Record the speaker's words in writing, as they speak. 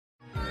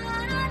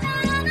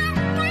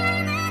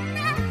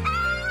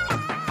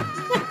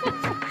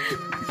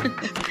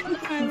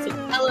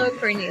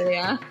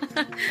Cornelia.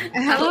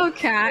 Hello,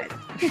 Kat.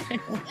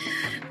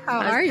 How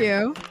are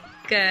you?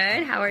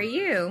 Good. How are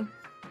you?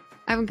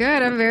 I'm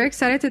good. I'm very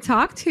excited to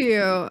talk to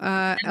you.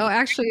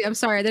 Actually, I'm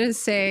sorry. I didn't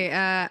say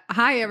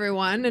hi,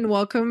 everyone, and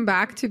welcome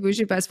back to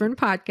Bougie Best Friend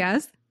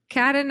Podcast.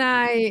 Kat and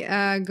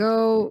I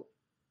go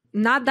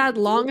not that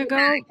long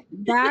ago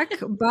back,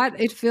 but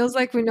it feels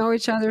like we know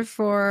each other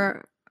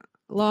for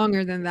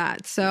longer than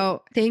that.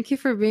 So thank you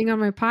for being on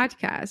my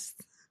podcast.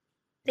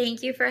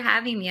 Thank you for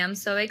having me. I'm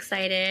so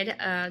excited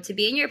to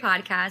be in your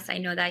podcast. I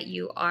know that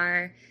you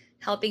are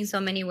helping so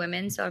many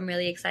women, so I'm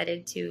really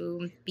excited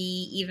to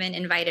be even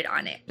invited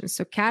on it.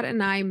 So Kat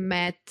and I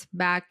met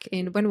back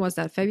in, when was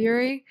that,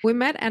 February? We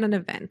met at an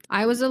event.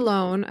 I was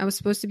alone. I was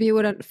supposed to be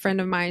with a friend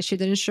of mine. She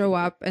didn't show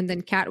up. And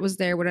then Kat was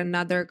there with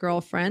another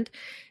girlfriend.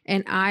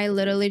 And I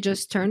literally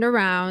just turned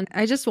around.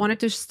 I just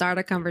wanted to start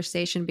a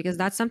conversation because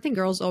that's something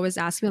girls always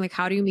ask me, like,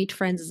 how do you meet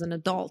friends as an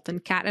adult?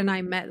 And Kat and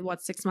I met,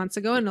 6 months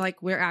ago? And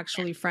like, we're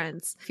actually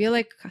friends. I feel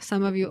like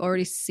some of you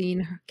already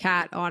seen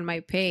Kat on my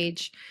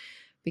page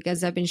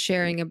because I've been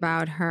sharing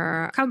about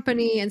her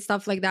company and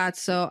stuff like that.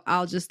 So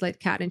I'll just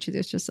let Kat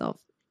introduce yourself.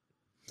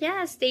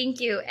 Yes,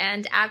 thank you.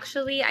 And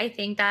actually, I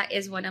think that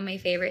is one of my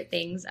favorite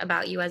things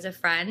about you as a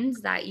friend,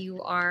 that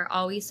you are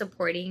always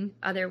supporting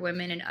other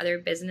women and other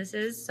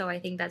businesses. So I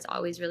think that's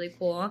always really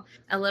cool.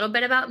 A little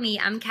bit about me.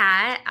 I'm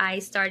Kat. I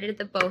started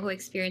the Boho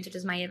Experience, which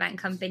is my event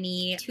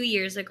company, 2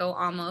 years ago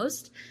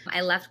almost.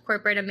 I left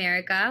corporate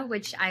America,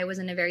 which I was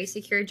in a very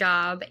secure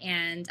job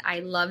and I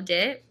loved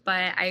it.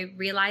 But I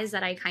realized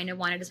that I kind of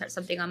wanted to start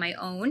something on my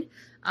own.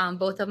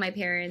 Both of my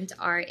parents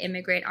are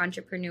immigrant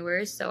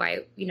entrepreneurs, so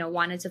I,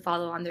 wanted to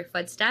follow on their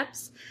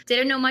footsteps.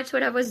 Didn't know much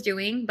what I was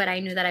doing, but I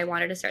knew that I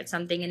wanted to start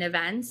something in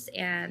events,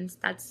 and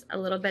that's a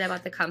little bit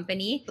about the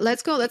company.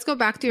 Let's go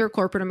back to your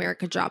corporate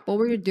America job. What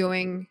were you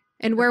doing,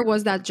 and where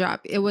was that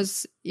job?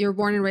 You're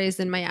born and raised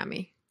in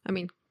Miami. I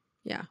mean,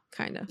 yeah,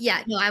 kind of.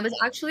 Yeah, no, I was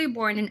actually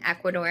born in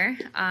Ecuador.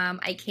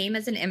 I came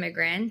as an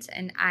immigrant,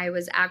 and I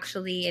was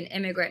actually an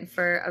immigrant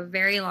for a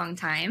very long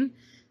time.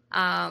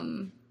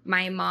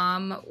 My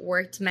mom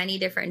worked many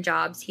different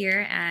jobs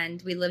here,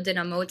 and we lived in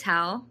a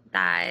motel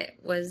that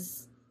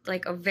was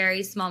like a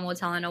very small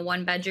motel in a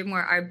 1-bedroom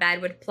where our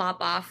bed would plop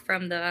off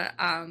from the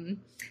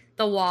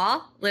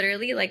wall,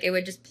 literally, like it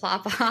would just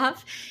plop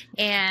off.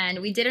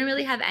 And we didn't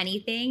really have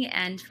anything.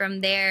 And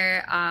from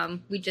there,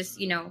 we just,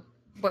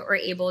 were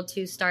able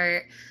to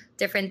start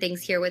different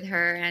things here with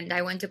her. And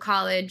I went to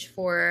college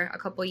for a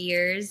couple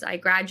years. I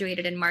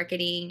graduated in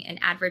marketing and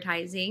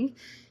advertising.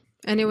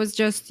 And it was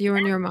just you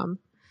and your mom?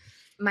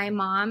 My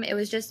mom, it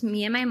was just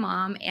me and my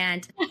mom,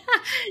 and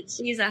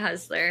she's a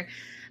hustler.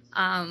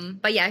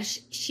 But yeah,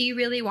 she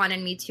really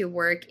wanted me to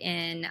work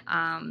in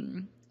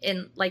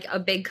like a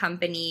big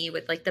company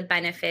with like the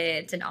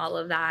benefits and all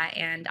of that.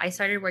 And I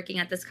started working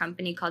at this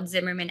company called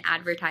Zimmerman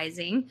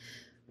Advertising,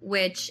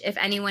 which if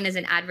anyone is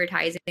in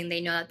advertising,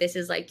 they know that this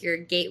is like your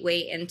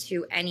gateway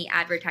into any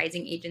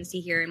advertising agency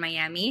here in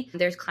Miami.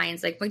 There's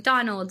clients like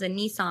McDonald's and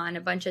Nissan,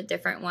 a bunch of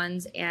different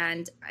ones.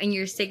 And in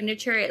your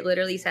signature, it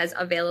literally says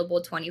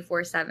available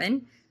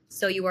 24/7.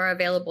 So you are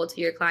available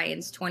to your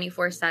clients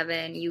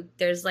 24/7.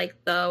 There's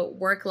like the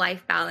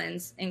work-life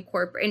balance in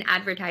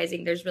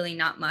advertising. There's really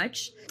not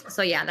much.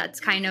 So yeah,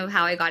 that's kind of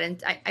how I got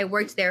into. I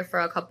worked there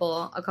for a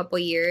couple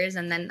years,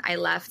 and then I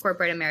left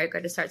corporate America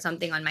to start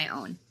something on my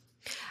own.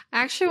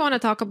 I actually want to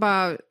talk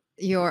about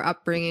your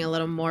upbringing a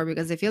little more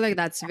because I feel like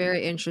that's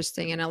very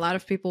interesting. And a lot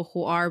of people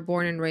who are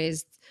born and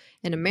raised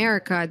in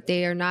America,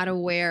 they are not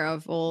aware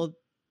of all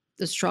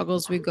the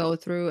struggles we go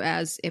through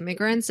as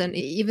immigrants. And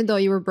even though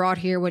you were brought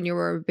here when you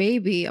were a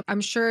baby,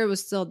 I'm sure it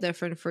was still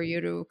different for you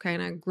to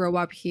kind of grow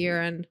up here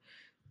and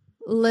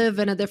live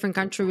in a different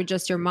country with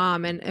just your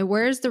mom. And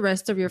where's the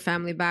rest of your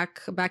family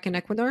back in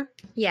Ecuador?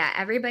 Yeah,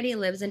 everybody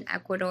lives in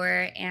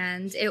Ecuador,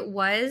 and it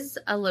was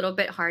a little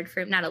bit hard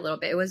not a little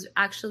bit. It was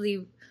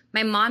actually,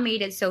 my mom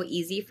made it so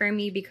easy for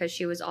me because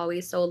she was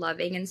always so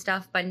loving and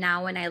stuff. But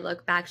now when I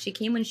look back, she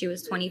came when she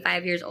was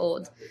 25 years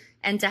old,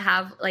 and to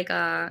have like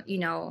a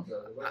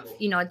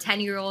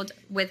 10-year-old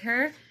with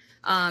her,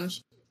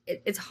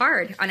 it's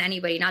hard on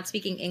anybody not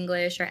speaking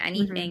English or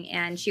anything. Mm-hmm.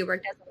 And she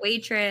worked as a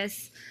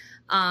waitress.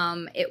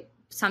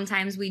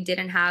 Sometimes we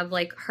didn't have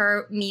like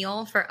her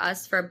meal for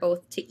us for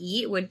both to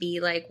eat would be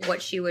like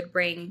what she would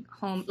bring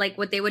home, like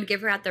what they would give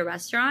her at the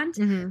restaurant.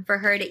 Mm-hmm. For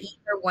her to eat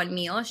her one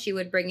meal, she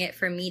would bring it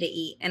for me to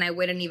eat. And I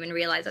wouldn't even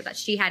realize that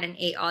she hadn't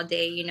ate all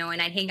day,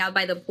 and I'd hang out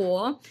by the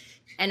pool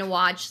and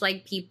watch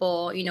like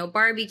people,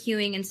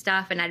 barbecuing and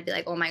stuff. And I'd be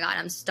like, oh my God,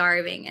 I'm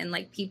starving. And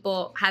like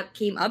people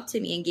came up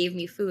to me and gave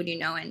me food,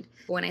 And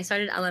when I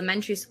started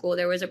elementary school,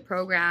 there was a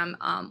program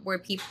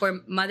where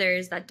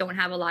mothers that don't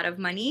have a lot of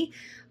money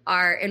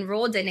are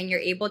enrolled in, and you're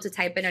able to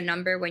type in a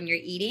number when you're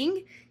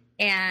eating.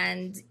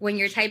 And when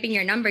you're typing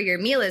your number, your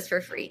meal is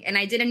for free. And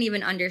I didn't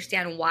even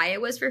understand why it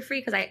was for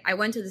free because I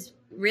went to this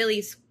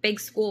really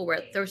big school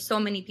where there were so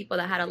many people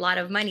that had a lot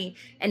of money.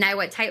 And I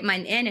would type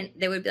mine in and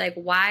they would be like,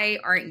 why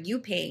aren't you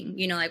paying?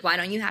 Like, why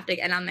don't you have to?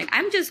 And I'm like,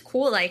 I'm just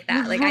cool like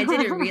that. Like, I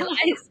didn't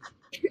realize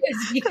it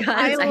was because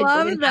I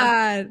love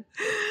that.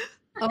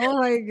 Oh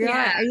my God.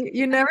 Yeah.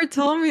 You never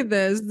told me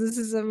this. This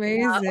is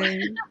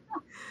amazing.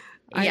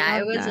 I Yeah,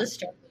 love it was that. a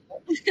struggle.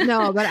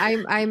 No, but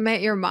I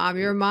met your mom.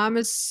 Your mom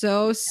is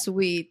so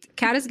sweet.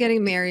 Kat is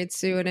getting married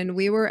soon, and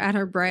we were at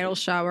her bridal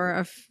shower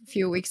a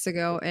few weeks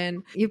ago,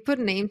 and you put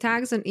name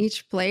tags on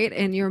each plate,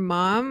 and your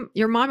mom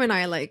and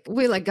I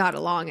we got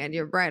along at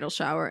your bridal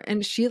shower,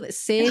 and she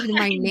saved I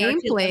my know she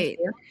loves nameplate.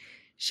 you.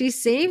 She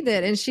saved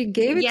it and she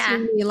gave it to Yeah.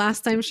 me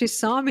last time she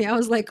saw me. I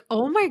was like,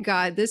 oh my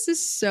God, this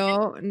is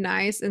so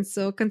nice and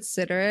so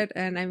considerate.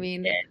 And I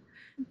mean,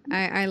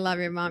 I love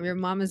your mom. Your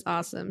mom is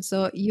awesome.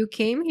 So you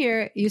came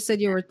here, you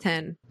said you were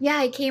 10. Yeah,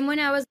 I came when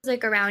I was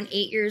like around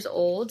 8 years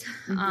old.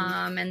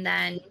 Mm-hmm. And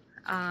then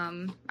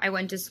I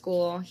went to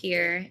school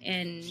here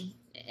in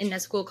a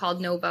school called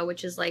Nova,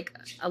 which is like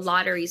a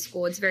lottery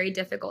school. It's very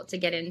difficult to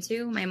get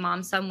into. My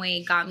mom some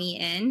way got me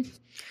in.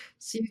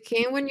 So you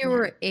came when you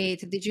were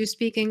 8. Did you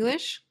speak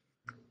English?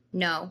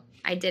 No,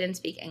 I didn't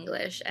speak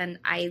English, and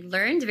I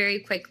learned very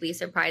quickly,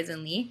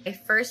 surprisingly. I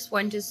first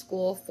went to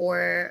school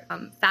for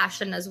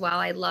fashion as well.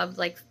 I loved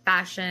like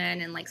fashion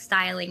and like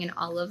styling and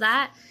all of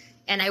that.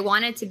 And I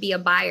wanted to be a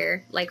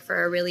buyer, like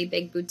for a really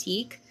big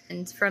boutique.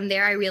 And from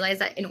there, I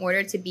realized that in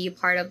order to be a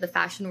part of the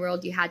fashion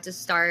world, you had to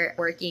start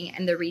working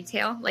in the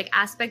retail like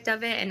aspect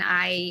of it. And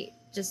I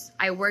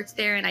worked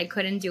there and I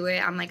couldn't do it.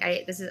 I'm like,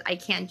 I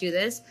can't do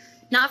this.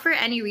 Not for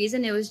any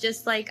reason. It was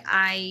just like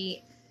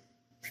I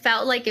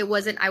felt like I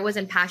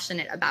wasn't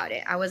passionate about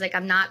it. I was like,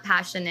 I'm not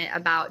passionate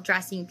about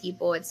dressing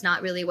people. It's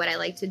not really what I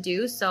like to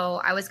do.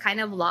 So I was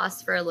kind of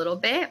lost for a little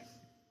bit.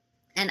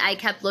 And I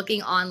kept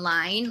looking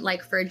online,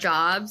 like for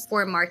jobs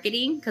for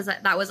marketing, because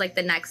that was like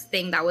the next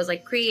thing that was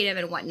like creative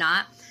and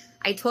whatnot.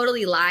 I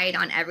totally lied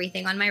on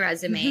everything on my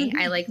resume.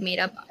 I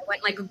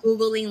went like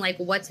Googling like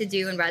what to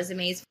do in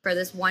resumes for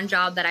this one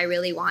job that I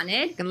really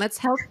wanted. And let's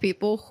help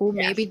people who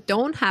maybe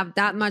don't have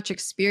that much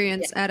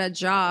experience at a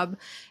job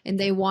and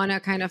they want to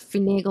kind of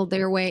finagle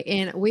their way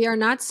in. We are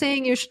not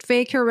saying you should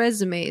fake your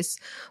resumes,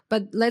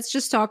 but let's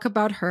just talk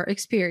about her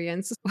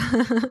experience.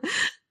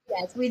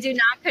 Yes, we do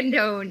not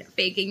condone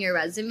faking your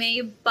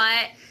resume,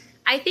 but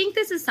I think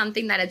this is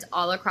something that it's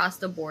all across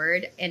the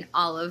board in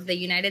all of the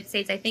United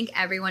States. I think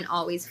everyone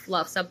always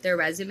fluffs up their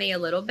resume a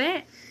little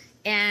bit.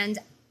 And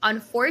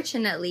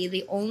unfortunately,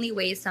 the only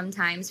way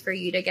sometimes for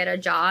you to get a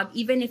job,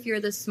 even if you're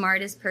the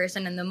smartest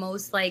person and the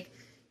most like,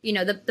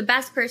 the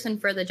best person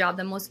for the job,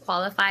 the most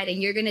qualified,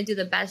 and you're going to do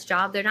the best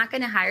job, they're not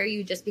going to hire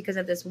you just because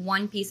of this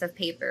one piece of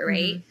paper,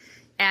 right? Mm-hmm.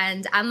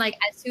 And I'm like,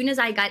 as soon as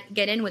I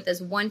get in with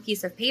this one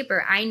piece of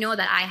paper, I know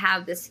that I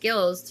have the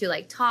skills to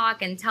like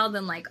talk and tell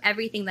them like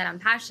everything that I'm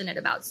passionate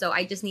about. So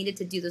I just needed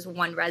to do this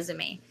one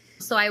resume.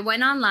 So I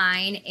went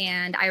online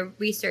and I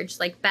researched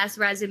like best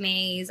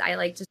resumes.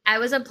 I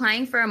was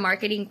applying for a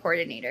marketing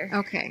coordinator.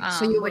 Okay.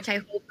 Which I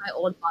hope my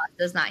old boss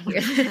does not hear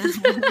this.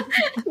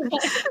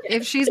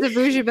 If she's the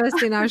bougie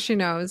bestie, now she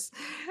knows.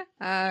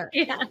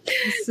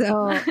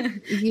 So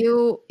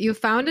you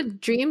found a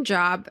dream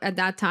job at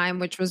that time,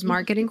 which was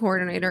marketing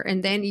coordinator,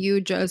 and then you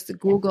just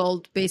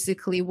Googled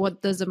basically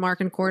what does a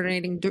marketing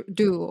coordinating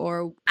do,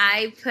 or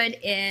I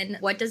put in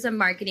what does a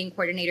marketing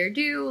coordinator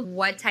do,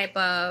 what type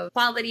of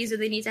qualities do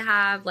they need to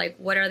have, like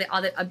what are the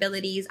other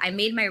abilities. I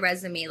made my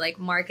resume like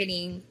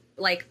marketing,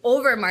 like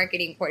over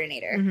marketing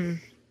coordinator. Mm-hmm.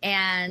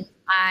 And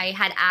I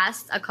had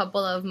asked a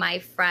couple of my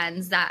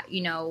friends that,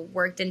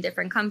 worked in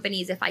different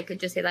companies if I could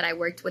just say that I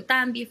worked with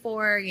them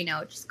before,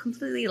 just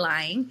completely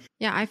lying.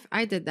 Yeah,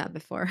 I did that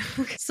before.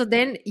 So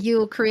then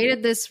you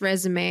created this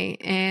resume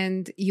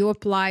and you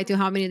applied to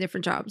how many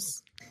different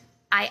jobs?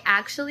 I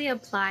actually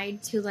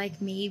applied to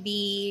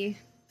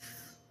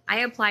I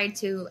applied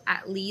to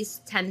at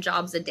least 10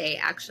 jobs a day,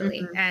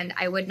 actually. Mm-hmm. And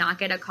I would not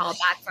get a call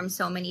back from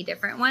so many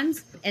different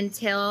ones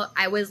until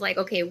I was like,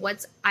 okay,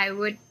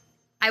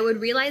 I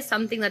would realize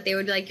something that they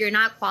would be like, you're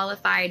not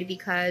qualified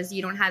because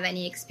you don't have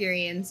any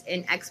experience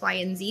in X, Y,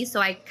 and Z.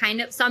 So I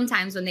kind of,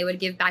 sometimes when they would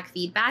give back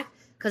feedback,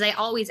 because I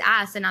always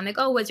ask and I'm like,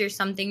 oh, was there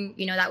something,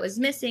 that was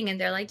missing? And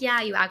they're like,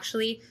 yeah, you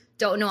actually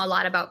don't know a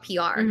lot about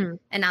PR. Mm-hmm.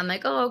 And I'm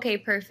like, oh, okay,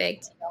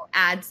 perfect.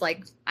 Ads,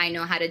 like I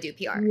know how to do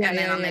PR. And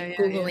then I'm like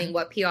Googling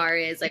what PR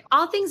is, like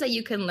all things that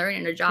you can learn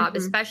in a job, mm-hmm.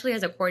 especially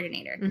as a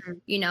coordinator,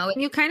 mm-hmm.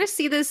 You kind of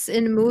see this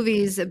in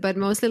movies, but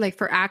mostly like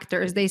for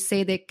actors, they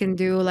say they can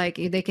do like,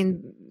 they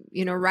can,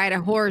 ride a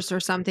horse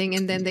or something.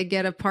 And then they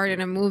get a part in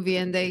a movie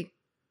and they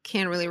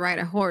can't really ride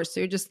a horse.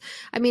 So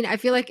I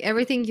feel like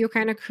everything you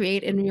kind of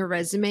create in your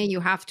resume,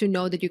 you have to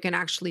know that you can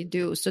actually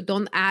do. So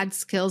don't add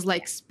skills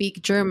like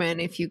speak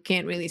German if you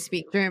can't really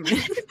speak German.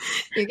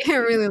 You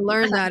can't really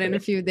learn that in a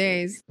few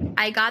days.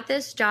 I got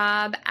this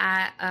job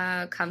at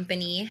a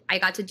company. I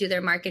got to do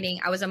their marketing.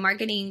 I was a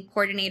marketing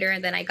coordinator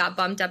and then I got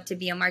bumped up to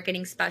be a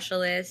marketing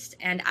specialist.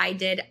 And I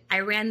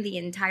ran the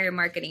entire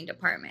marketing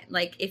department.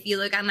 Like if you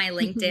look at my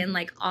LinkedIn,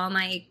 like all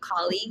my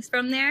colleagues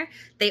from there,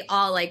 they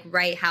all like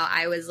write how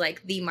I was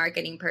like the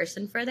marketing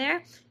person for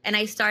there. And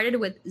I started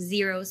with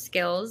zero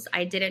skills.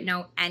 I didn't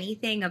know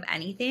anything of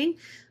anything,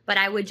 but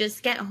I would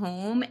just get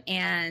home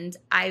and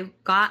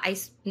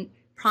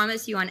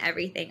promise you on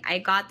everything. I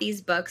got these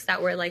books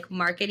that were like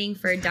marketing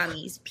for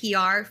dummies,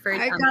 PR for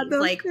I dummies, got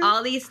those like too.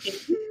 all these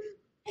things.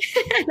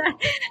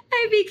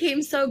 I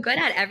became so good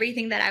at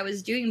everything that I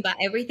was doing, but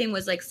everything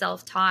was like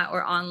self-taught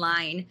or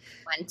online.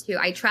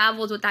 I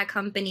traveled with that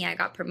company. I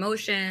got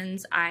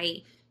promotions.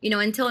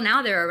 Until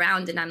now they're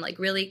around and I'm like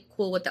really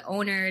cool with the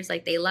owners.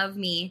 Like they love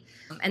me.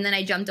 And then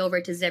I jumped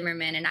over to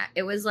Zimmerman and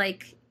it was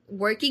like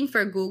working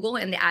for Google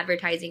and the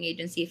advertising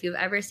agency. If you've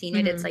ever seen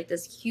it, it's like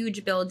this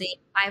huge building,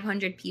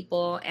 500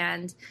 people.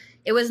 And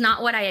it was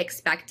not what I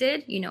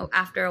expected,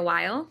 after a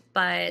while,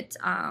 but,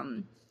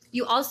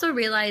 you also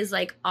realize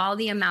like all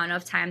the amount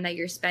of time that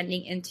you're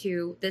spending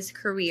into this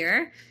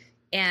career.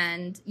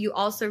 And you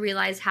also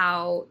realize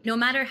how no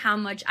matter how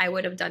much I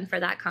would have done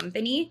for that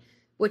company,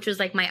 which was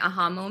like my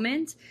aha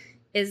moment,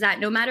 is that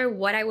no matter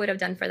what I would have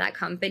done for that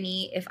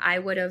company, if I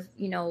would have,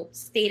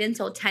 stayed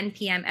until 10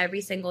 p.m.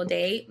 every single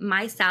day,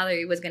 my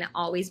salary was going to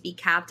always be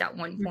capped at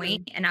one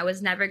point, and I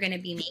was never going to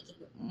be making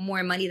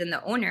more money than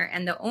the owner.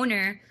 And the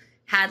owner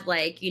had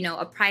like,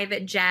 a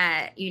private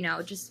jet,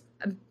 just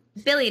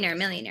billionaire,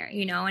 millionaire,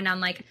 and I'm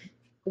like,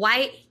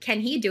 why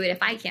can he do it if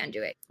I can't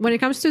do it? When it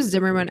comes to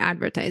Zimmerman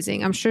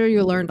advertising, I'm sure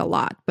you learned a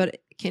lot,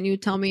 but can you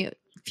tell me a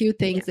few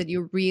things that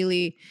you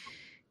really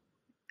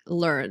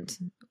learned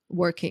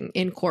working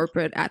in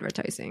corporate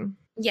advertising?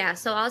 Yeah,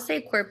 so I'll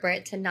say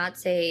corporate to not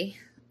say,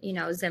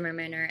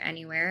 Zimmerman or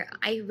anywhere.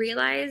 I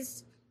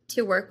realized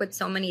to work with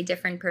so many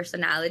different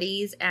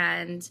personalities,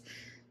 and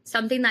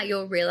something that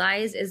you'll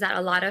realize is that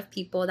a lot of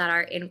people that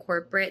are in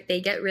corporate, they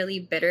get really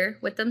bitter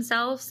with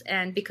themselves,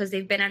 and because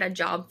they've been at a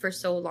job for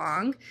so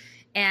long,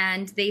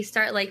 and they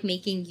start like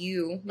making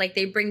you, like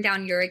they bring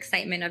down your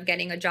excitement of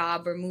getting a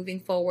job or moving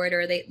forward,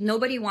 or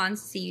nobody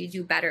wants to see you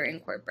do better in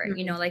corporate,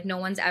 like no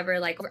one's ever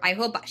like, I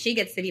hope she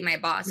gets to be my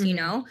boss,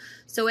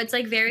 so it's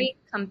like very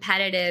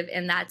competitive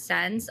in that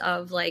sense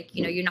of like,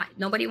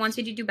 nobody wants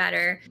you to do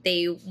better.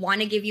 They want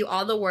to give you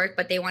all the work,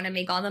 but they want to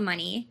make all the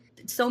money.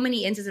 So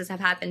many instances have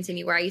happened to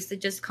me where I used to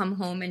just come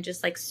home and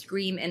just like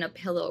scream in a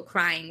pillow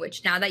crying,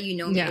 which now that you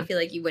know me, I feel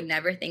like you would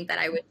never think that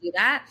I would do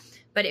that.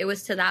 But it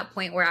was to that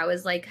point where I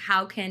was like,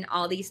 how can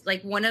all these,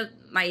 like one of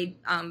my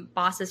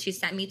bosses, she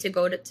sent me to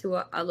go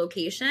to a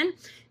location,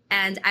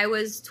 and I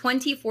was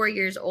 24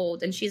 years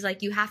old. And she's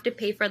like, you have to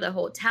pay for the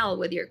hotel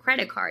with your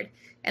credit card.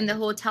 And the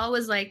hotel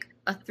was like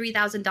a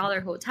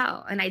 $3,000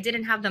 hotel. And I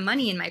didn't have the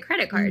money in my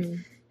credit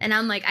card. And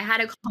I'm like, I had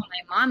to call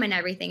my mom and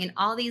everything, and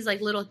all these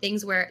like little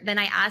things where then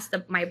I asked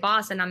my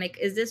boss and I'm like,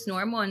 is this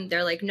normal? And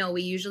they're like, no,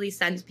 we usually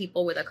send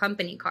people with a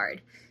company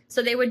card.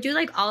 So they would do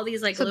like all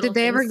these like little things. So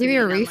did they ever give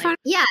you a refund? Like,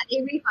 yeah,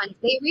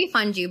 they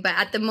refund you. But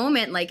at the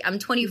moment, like I'm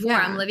 24,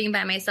 I'm living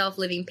by myself,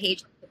 living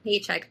paycheck to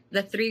paycheck.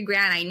 The $3,000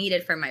 I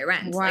needed for my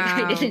rent. Like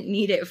I didn't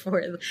need it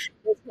for this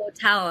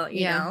hotel,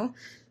 you know?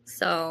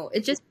 So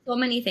it's just so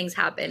many things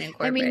happen in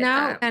corporate. I mean,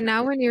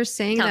 now when you're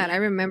saying that, I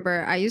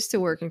remember I used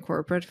to work in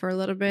corporate for a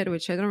little bit,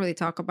 which I don't really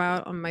talk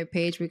about on my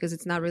page because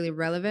it's not really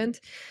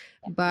relevant.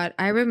 But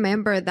I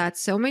remember that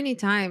so many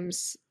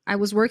times I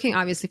was working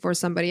obviously for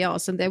somebody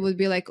else, and they would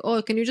be like,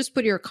 oh, can you just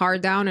put your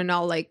card down and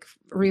I'll like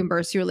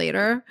reimburse you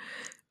later?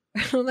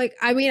 I'm like,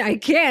 I mean, I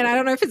can. I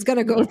don't know if it's going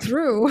to go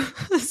through.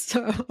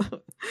 So...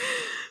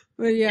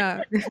 But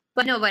yeah.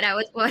 But no, what I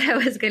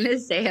was going to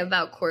say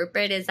about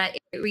corporate is that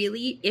it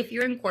really, if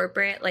you're in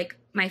corporate, like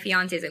my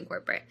fiance is in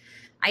corporate,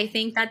 I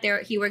think that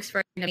he works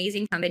for an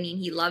amazing company and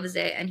he loves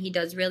it and he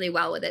does really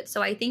well with it.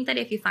 So I think that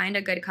if you find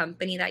a good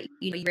company that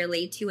you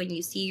relate to and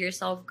you see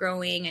yourself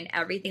growing and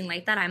everything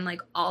like that, I'm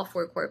like all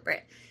for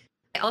corporate.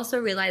 I also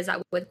realize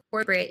that with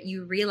corporate,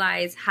 you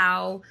realize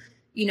how,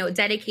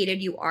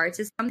 dedicated you are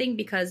to something,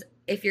 because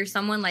if you're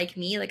someone like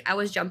me, like I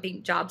was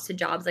jumping jobs to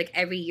jobs like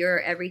every year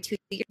or every 2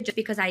 years just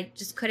because I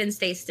just couldn't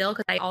stay still,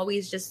 because I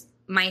always just,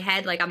 my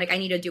head, like I'm like, I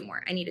need to do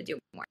more.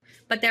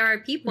 But there are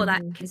people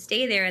that can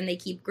stay there and they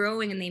keep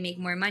growing and they make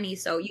more money.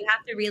 So you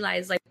have to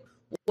realize like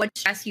what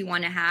stress you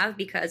want to have,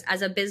 because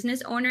as a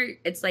business owner,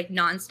 it's like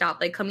nonstop.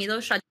 Like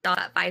Camilo shuts off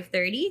at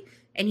 5:30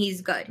 and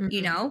he's good,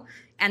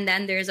 and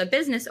then there's a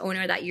business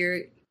owner that you're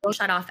don't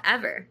shut off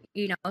ever,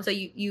 so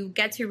you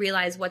get to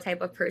realize what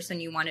type of person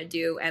you want to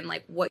do and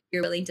like what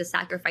you're willing to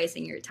sacrifice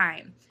in your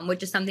time,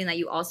 which is something that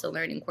you also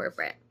learn in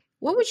corporate.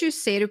 What would you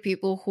say to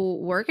people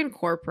who work in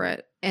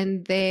corporate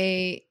and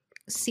they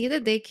see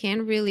that they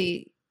can't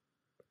really,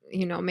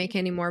 make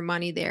any more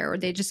money there, or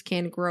they just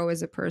can't grow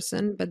as a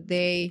person, but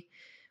they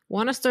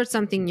want to start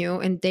something new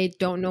and they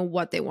don't know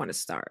what they want to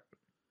start?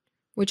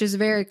 Which is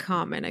very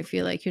common. I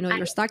feel like,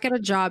 you're stuck at a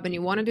job and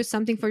you want to do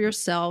something for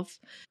yourself.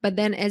 But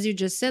then, as you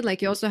just said,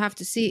 like you also have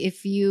to see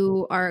if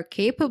you are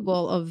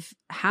capable of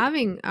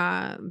having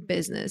a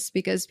business,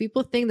 because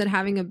people think that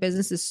having a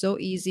business is so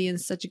easy and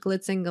such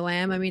glitz and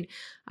glam. I mean,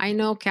 I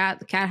know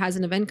Kat has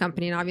an event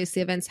company, and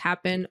obviously events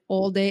happen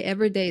all day,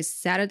 every day,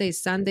 Saturday,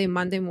 Sunday,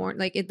 Monday morning,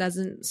 like it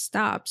doesn't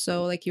stop.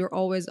 So like you're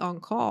always on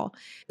call.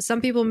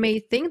 Some people may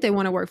think they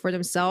want to work for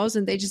themselves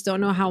and they just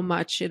don't know how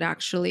much it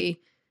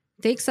actually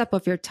takes up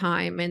of your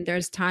time. And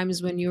there's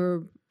times when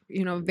you're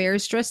very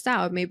stressed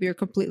out. Maybe you're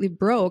completely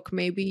broke.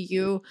 Maybe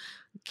you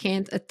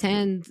can't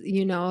attend,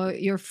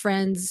 your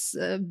friends'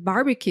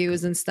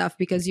 barbecues and stuff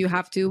because you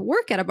have to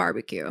work at a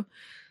barbecue.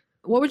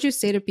 What would you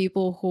say to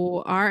people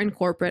who are in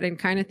corporate and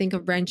kind of think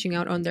of branching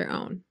out on their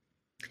own?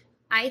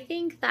 I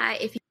think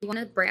that if you want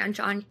to branch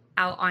out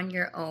on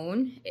your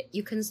own,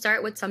 you can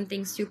start with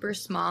something super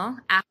small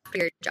after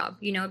your job,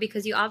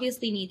 because you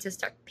obviously need to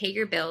start pay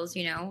your bills,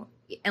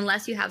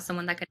 unless you have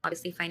someone that can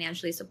obviously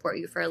financially support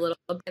you for a little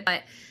bit.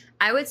 But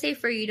I would say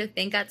for you to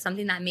think at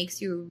something that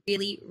makes you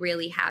really,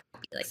 really happy,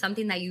 like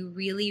something that you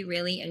really,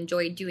 really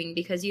enjoy doing,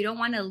 because you don't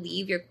want to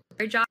leave your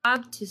corporate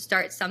job to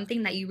start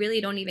something that you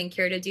really don't even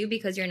care to do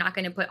because you're not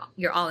going to put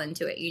your all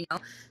into it,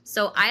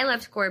 So I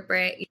left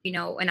corporate,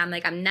 and I'm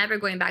like, I'm never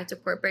going back to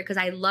corporate because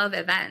I love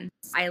events.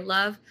 I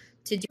love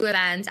to do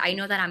events. I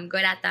know that I'm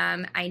good at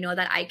them. I know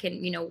that I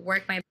can,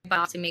 work my butt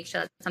off to make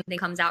sure that something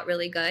comes out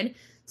really good.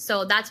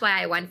 So that's why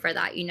I went for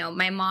that.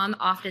 My mom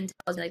often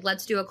tells me, like,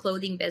 let's do a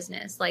clothing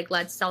business, like,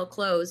 let's sell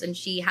clothes. And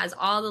she has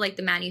all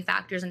the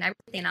manufacturers and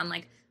everything. And I'm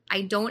like,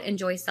 I don't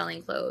enjoy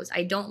selling clothes.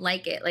 I don't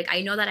like it. Like,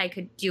 I know that I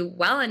could do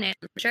well in it,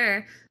 I'm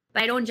sure,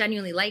 but I don't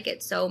genuinely like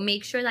it. So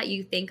make sure that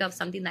you think of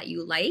something that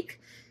you like.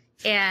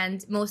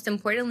 And most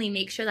importantly,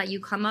 make sure that you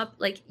come up,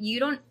 like,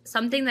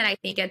 something that I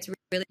think gets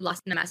really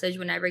lost in the message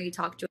whenever you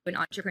talk to an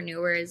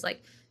entrepreneur is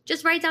like,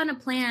 just write down a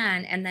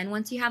plan. And then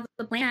once you have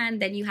the plan,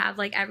 then you have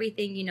like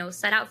everything,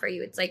 set out for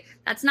you. It's like,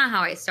 that's not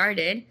how I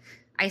started.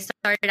 I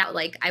started out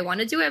like, I want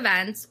to do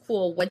events.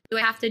 Cool. What do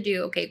I have to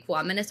do? Okay, cool.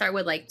 I'm going to start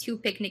with like 2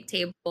 picnic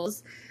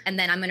tables, and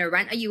then I'm going to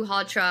rent a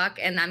U-Haul truck,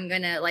 and I'm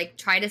going to like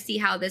try to see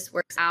how this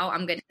works out.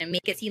 I'm going to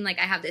make it seem like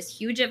I have this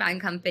huge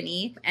event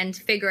company and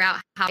figure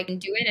out how I can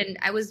do it. And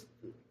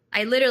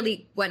I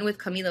literally went with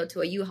Camilo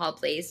to a U-Haul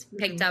place,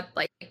 picked up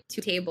like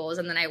 2 tables,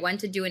 and then I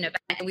went to do an event.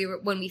 And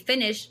when we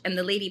finished and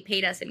the lady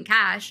paid us in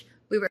cash,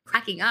 we were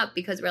cracking up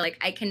because we're like,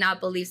 I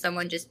cannot believe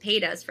someone just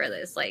paid us for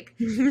this. Like,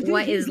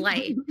 what is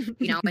life?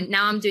 And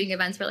now I'm doing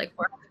events for like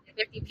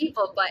 450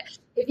 people. But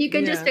if you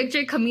can just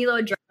picture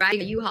Camilo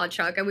driving a U-Haul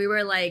truck, and we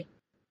were like,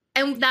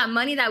 and that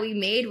money that we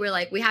made, we're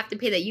like, we have to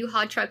pay the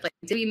U-Haul truck. Like,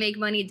 did we make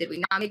money? Did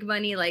we not make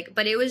money? Like,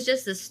 but it was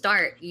just the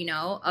start,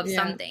 of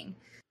something.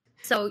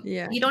 So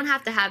you don't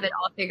have to have it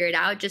all figured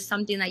out, just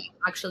something that you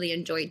actually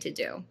enjoy to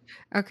do.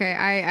 Okay,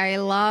 I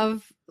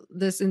love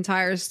this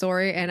entire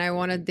story, and I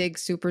want to dig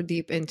super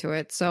deep into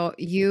it. So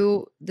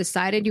you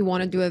decided you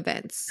want to do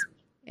events,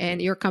 and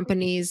your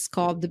company is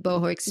called the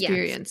Boho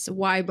Experience. Yes.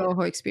 Why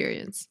Boho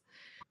Experience?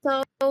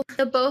 So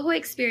the Boho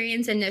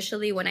Experience,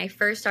 initially, when I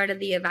first started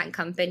the event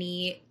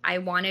company, I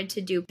wanted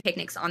to do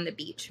picnics on the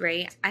beach,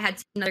 right? I had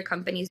seen other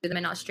companies do them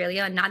in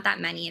Australia, not that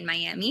many in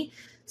Miami.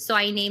 So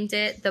I named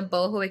it the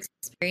Boho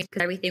Experience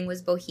because everything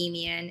was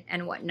bohemian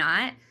and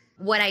whatnot.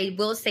 What I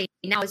will say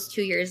now is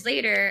 2 years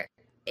later,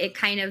 it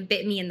kind of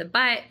bit me in the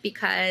butt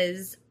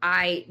because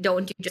I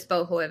don't do just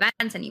boho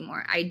events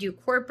anymore. I do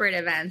corporate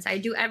events. I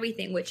do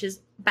everything, which is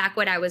back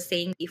what I was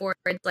saying before.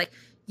 It's like,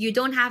 you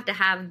don't have to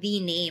have the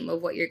name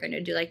of what you're going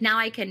to do. Like, now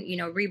I can,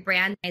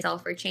 rebrand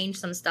myself or change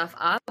some stuff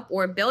up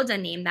or build a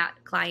name that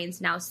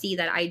clients now see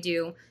that I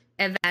do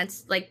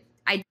events. Like,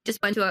 I just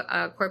went to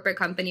a corporate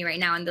company right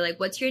now, and they're like,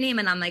 what's your name?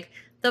 And I'm like,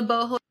 the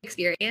Boho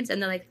Experience.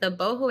 And they're like, the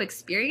Boho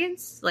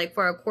Experience, like,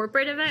 for a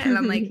corporate event? And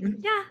I'm like,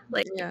 yeah,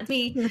 like, that's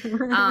me.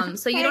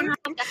 So you don't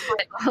have to have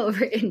it all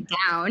written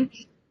down.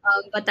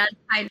 But that's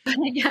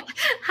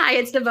hi,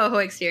 it's the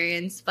Boho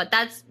Experience. But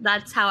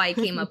that's how I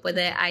came up with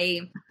it.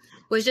 I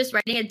was just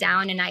writing it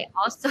down, and I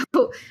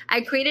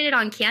created it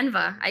on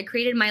Canva. I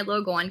created my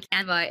logo on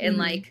Canva in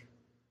like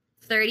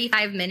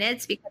 35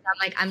 minutes because I'm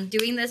like, I'm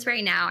doing this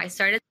right now. I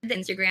started the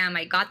Instagram,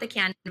 I got the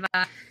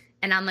Canva,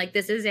 and I'm like,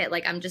 this is it.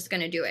 Like, I'm just going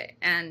to do it.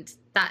 And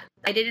that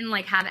I didn't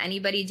like have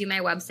anybody do my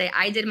website.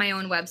 I did my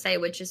own website,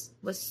 which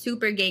was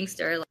super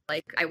gangster.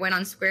 Like, I went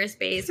on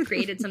Squarespace,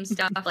 created some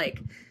stuff.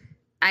 Like,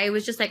 I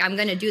was just like, I'm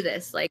going to do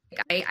this. Like,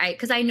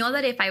 because I know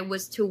that if I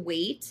was to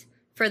wait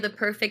for the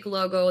perfect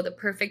logo, the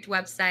perfect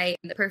website,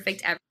 the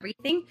perfect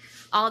everything,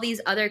 all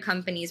these other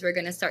companies were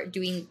going to start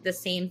doing the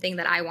same thing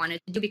that I wanted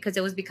to do because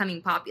it was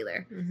becoming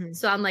popular. Mm-hmm.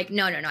 So I'm like,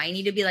 no, I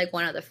need to be like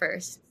one of the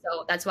first.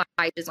 So that's why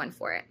I just went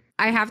for it.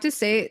 I have to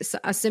say,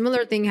 a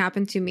similar thing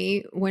happened to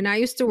me when I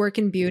used to work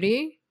in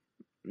beauty.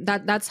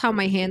 That's how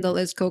my handle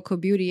is, Coco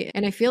Beauty.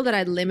 And I feel that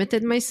I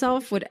limited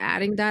myself with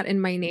adding that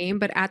in my name.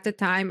 But at the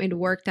time, it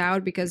worked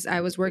out because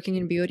I was working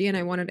in beauty and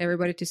I wanted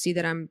everybody to see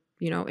that I'm,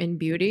 in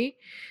beauty.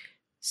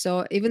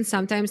 So even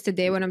sometimes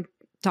today when I'm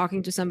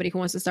talking to somebody who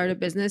wants to start a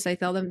business, I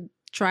tell them,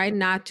 try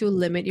not to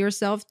limit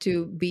yourself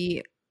to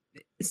be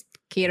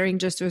catering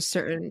just to a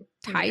certain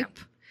type.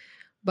 Yeah.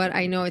 But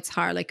I know it's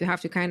hard. Like, you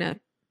have to kind of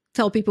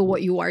tell people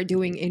what you are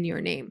doing in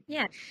your name.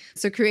 Yeah.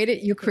 So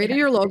you created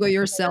your logo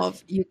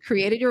yourself. You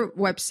created your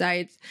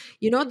website.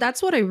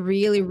 That's what I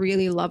really,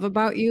 really love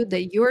about you,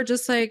 that you're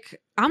just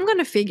like, I'm going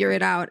to figure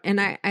it out.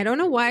 And I don't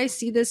know why I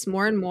see this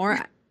more and more.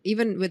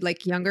 Even with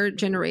like younger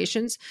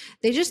generations,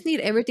 they just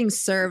need everything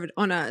served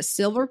on a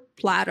silver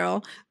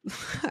platter.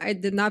 I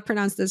did not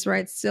pronounce this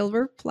right.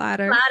 Silver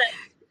platter.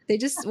 They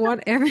just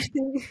want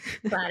everything.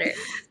 Flattered.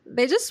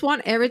 They just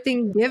want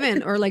everything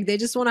given, or like they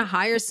just want to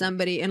hire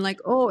somebody and like,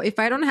 oh, if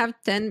I don't have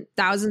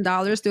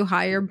 $10,000 to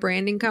hire a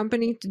branding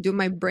company to do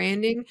my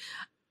branding,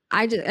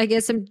 I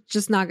guess I'm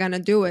just not gonna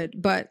do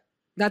it. But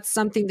that's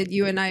something that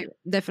you and I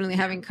definitely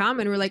have in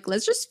common. We're like,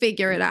 let's just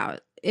figure it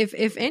out.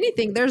 If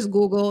anything, there's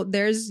Google,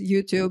 there's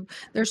YouTube,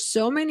 there's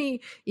so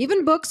many,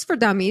 even books for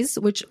dummies,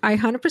 which I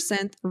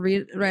 100%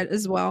 read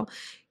as well.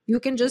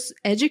 You can just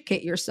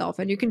educate yourself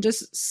and you can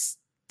just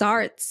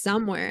start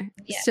somewhere.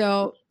 Yeah.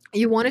 So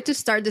you wanted to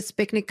start this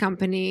picnic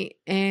company,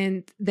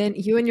 and then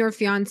you and your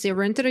fiance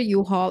rented a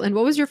U-Haul. And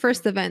what was your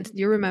first event? Do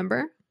you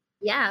remember?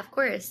 Yeah, of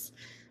course.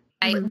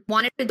 I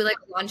wanted to do like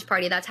a launch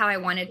party. That's how I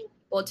wanted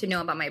people to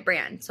know about my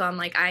brand. So I'm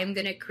like, I'm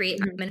going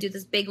to do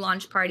this big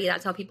launch party.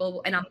 That's how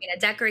people, and I'm going to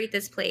decorate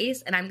this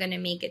place and I'm going to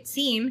make it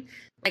seem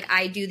like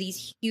I do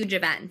these huge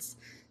events.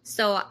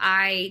 So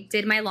I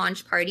did my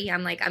launch party.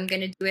 I'm like, I'm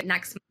going to do it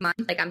next month.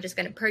 Like, I'm just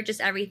going to purchase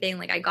everything.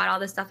 Like, I got all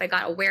this stuff. I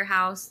got a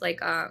warehouse,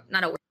 like,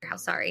 not a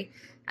warehouse, sorry.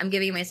 I'm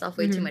giving myself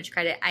way too much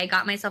credit. I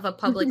got myself a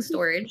public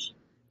storage.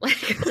 Like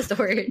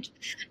storage.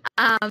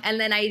 And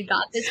then I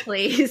got this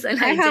place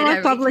and I have did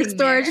a public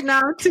storage there.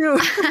 now too.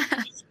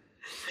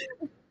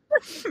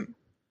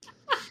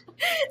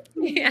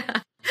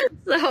 Yeah.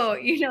 So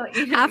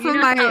half of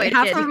my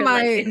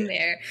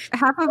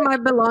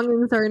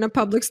belongings are in a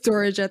public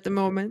storage at the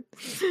moment.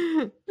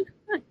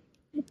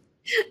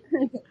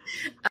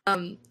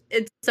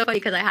 It's so funny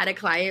because I had a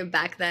client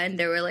back then.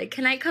 They were like,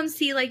 "Can I come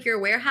see like your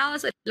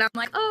warehouse?" And I'm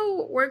like,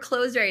 "Oh, we're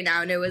closed right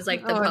now." And it was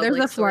like the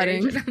public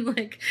storage. And I'm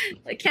like,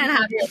 I can't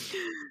have it.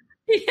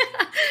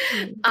 Yeah.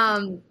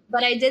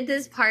 But I did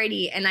this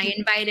party and I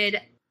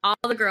invited all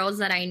the girls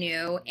that I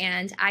knew,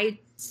 and I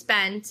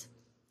spent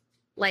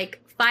like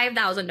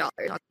 $5,000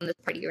 on this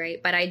party, right?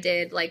 But I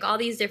did like all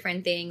these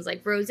different things,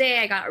 like rosé.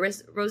 I got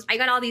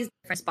all these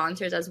different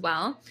sponsors as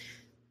well.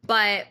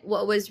 But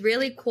what was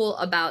really cool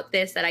about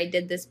this, that I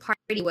did this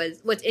party,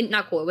 was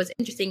not cool. It was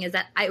interesting is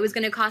that it was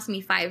going to cost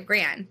me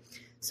 $5,000.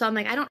 So I'm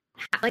like, I don't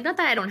have, like, not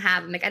that I don't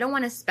have, I'm like, I don't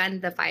want to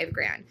spend the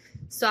 $5,000.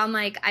 So I'm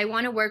like, I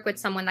want to work with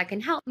someone that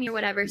can help me or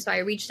whatever. So I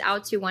reached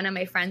out to one of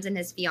my friends and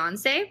his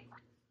fiance,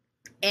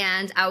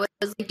 and I was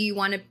like, do you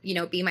want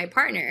to, be my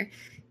partner?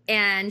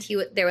 And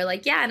they were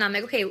like, yeah. And I'm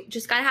like, okay,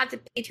 just gotta have to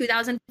pay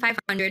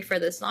 $2,500 for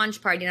this launch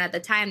party. And at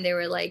the time they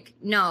were like,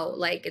 no,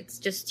 like it's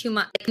just too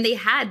much. And they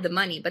had the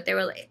money, but they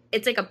were like,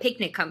 it's like a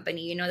picnic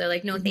company, they're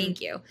like, no,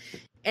 thank you.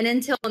 And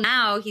until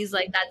now, he's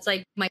like, that's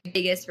like my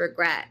biggest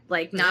regret.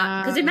 Like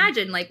not, because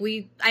imagine like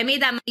I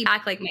made that money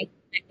back like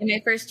in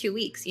my first 2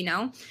 weeks,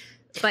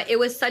 But it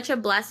was such a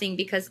blessing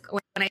because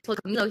when I told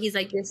Camilo, he's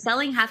like, you're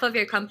selling half of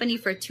your company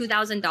for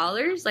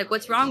 $2,000? Like,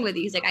 what's wrong with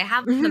you? He's like, I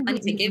have the money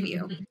to give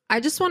you. I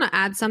just want to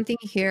add something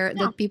here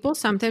that people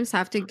sometimes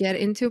have to get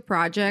into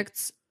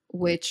projects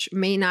which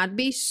may not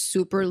be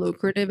super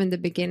lucrative in the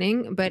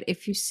beginning. But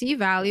if you see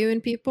value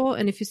in people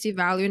and if you see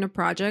value in a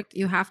project,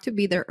 you have to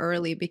be there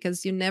early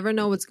because you never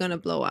know what's going to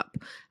blow up.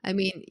 I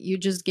mean, you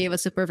just gave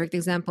us a perfect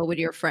example with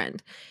your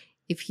friend.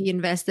 If he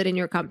invested in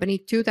your company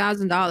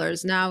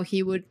 $2,000, now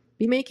he would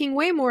be making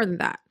way more than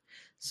that.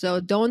 So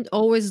don't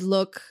always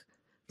look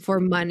for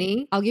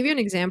money. I'll give you an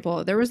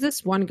example. There was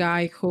this one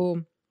guy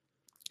who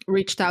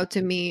reached out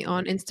to me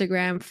on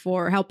Instagram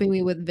for helping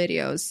me with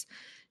videos.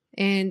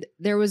 And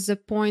there was a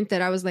point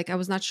that I was like, I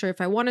was not sure if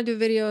I want to do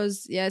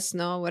videos. Yes,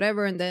 no,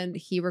 whatever. And then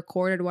he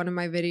recorded one of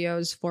my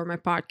videos for my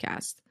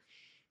podcast.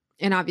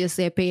 And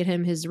obviously I paid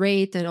him his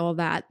rate and all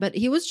that. But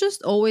he was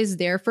just always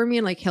there for me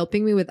and like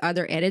helping me with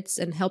other edits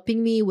and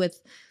helping me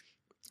with,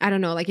 I don't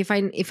know, like if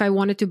I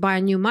wanted to buy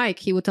a new mic,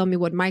 he would tell me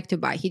what mic to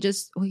buy. He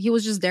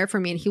was just there for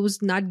me and he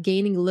was not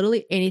gaining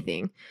literally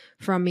anything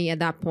from me at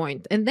that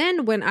point. And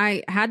then when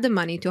I had the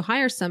money to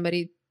hire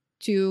somebody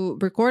to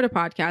record a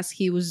podcast,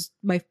 he was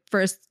my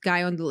first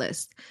guy on the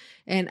list.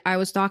 And I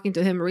was talking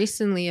to him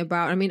recently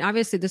about, I mean,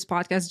 obviously this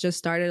podcast just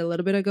started a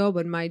little bit ago,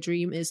 but my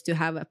dream is to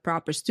have a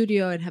proper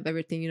studio and have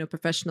everything,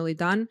 professionally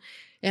done.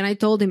 And I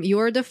told him,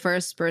 you're the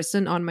first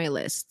person on my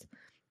list.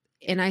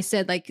 And I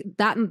said, like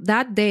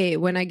that day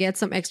when I get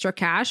some extra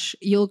cash,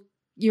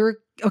 you're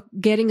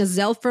getting a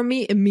Zelle from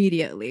me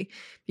immediately,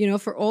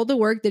 for all the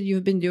work that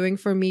you've been doing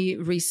for me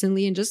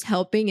recently and just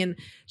helping and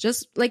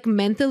just like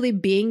mentally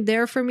being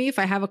there for me. If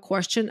I have a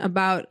question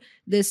about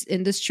this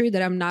industry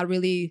that I'm not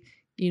really,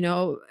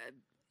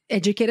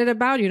 educated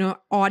about,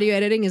 audio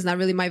editing is not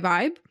really my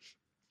vibe,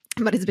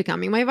 but it's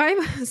becoming my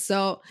vibe.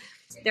 So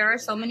there are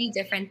so many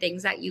different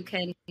things that you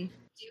can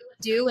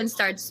do and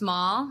start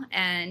small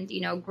and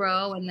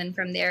grow, and then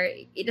from there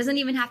it doesn't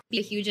even have to be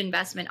a huge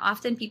investment.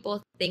 Often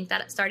people think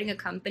that starting a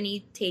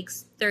company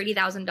takes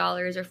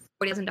 $30,000 or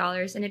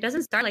 $40,000, and it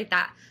doesn't start like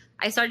that.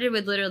 I started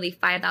with literally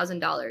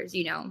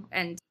 $5,000,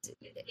 and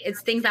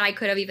it's things that I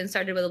could have even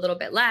started with a little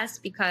bit less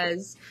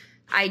because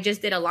I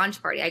just did a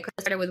launch party. I could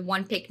have started with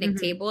one picnic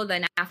table.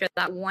 Then after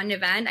that one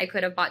event, I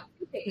could have bought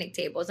 2 picnic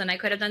tables and I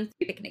could have done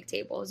 3 picnic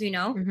tables,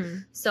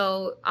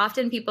 So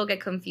often people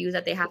get confused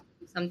that they have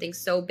to something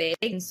so big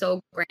and so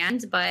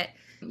grand, but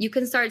you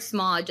can start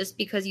small. Just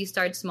because you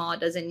start small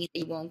doesn't mean that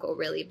you won't go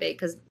really big,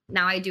 because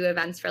now I do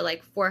events for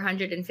like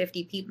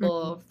 450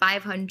 people,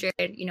 500,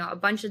 a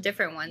bunch of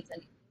different ones.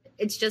 And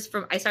it's just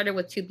I started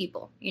with 2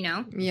 people,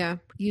 Yeah.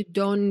 You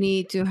don't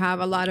need to have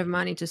a lot of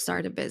money to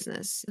start a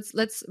business.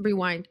 Let's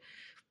rewind.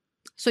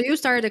 So you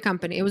started a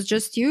company. It was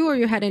just you, or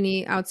you had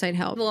any outside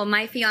help? Well,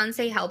 my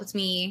fiance helped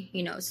me,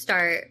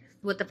 start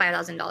with the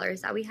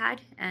 $5,000 that we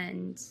had.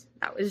 And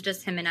that was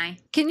just him and I.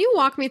 Can you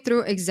walk me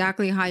through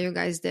exactly how you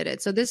guys did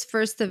it? So this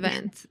first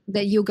event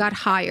that you got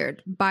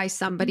hired by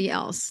somebody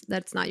else,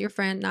 that's not your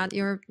friend, not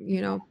your,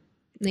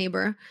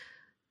 neighbor.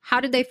 How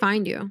did they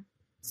find you?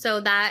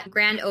 So that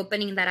grand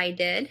opening that I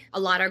did, a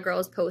lot of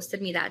girls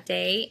posted me that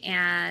day.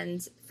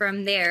 And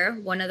from there,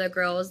 one of the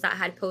girls that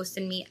had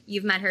posted me,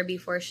 you've met her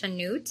before,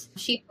 Shanut,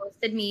 she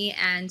posted me,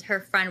 and her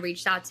friend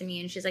reached out to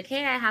me and she's like,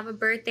 hey, I have a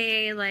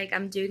birthday. Like,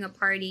 I'm doing a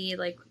party.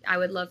 Like, I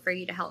would love for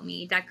you to help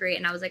me decorate.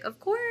 And I was like, of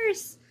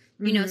course.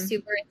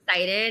 Super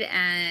excited.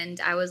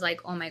 And I was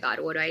like, oh my God,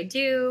 what do I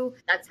do?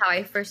 That's how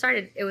I first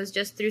started. It was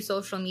just through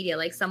social media,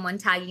 like someone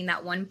tagging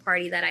that one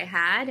party that I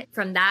had.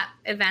 From that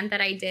event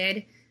that I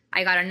did,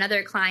 I got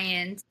another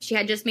client. She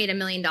had just made $1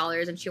 million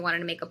and she wanted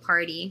to make a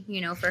party,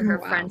 for her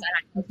friends that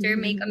had helped her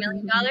make $1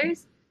 million.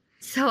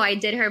 So I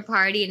did her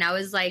party and I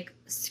was like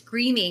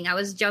screaming. I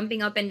was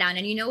jumping up and down.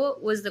 And you know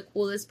what was the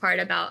coolest part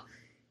about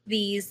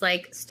these,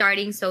 like,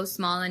 starting so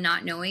small and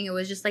not knowing? It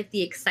was just like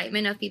the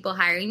excitement of people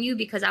hiring you,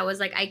 because I was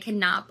like, I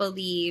cannot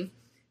believe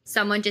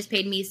someone just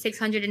paid me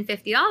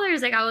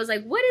 $650. Like, I was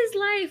like, what is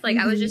life? Like,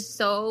 I was just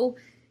so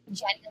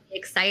genuinely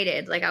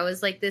excited. Like, I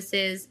was like,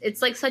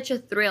 it's like such a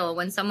thrill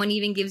when someone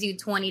even gives you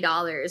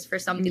 $20 for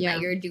something that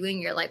you're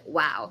doing. You're like,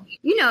 wow.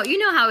 You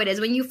know how it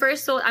is when you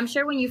first sold, I'm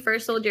sure when you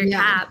first sold your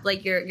cap,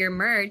 like your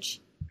merch,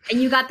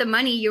 and you got the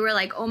money, you were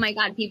like, oh my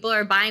God, people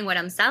are buying what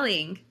I'm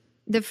selling.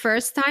 The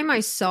first time I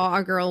saw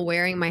a girl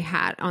wearing my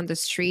hat on the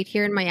street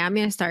here in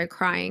Miami, I started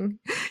crying.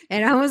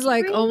 And I was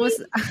like, I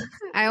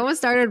almost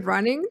started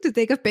running to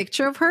take a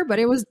picture of her, but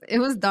it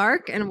was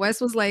dark. And Wes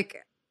was like,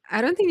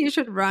 I don't think you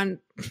should run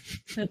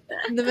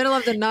in the middle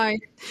of the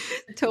night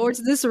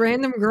towards this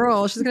random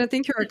girl. She's going to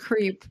think you're a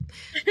creep.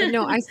 But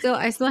no, I still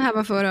have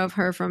a photo of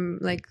her from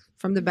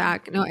the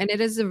back. No, and it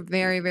is a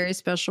very, very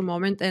special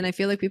moment. And I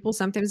feel like people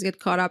sometimes get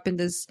caught up in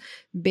this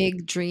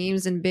big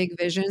dreams and big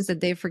visions that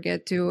they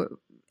forget to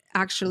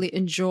actually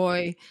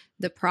enjoy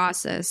the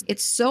process.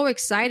 It's so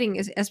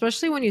exciting,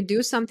 especially when you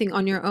do something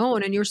on your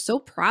own and you're so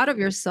proud of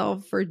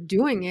yourself for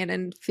doing it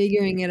and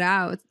figuring it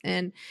out.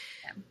 And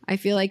I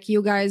feel like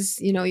you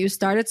guys, you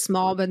started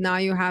small, but now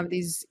you have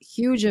these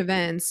huge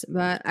events.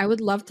 But I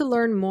would love to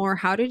learn more.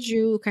 How did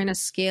you kind of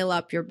scale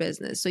up your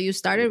business? So you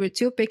started with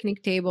 2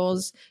 picnic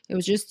tables. It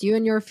was just you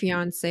and your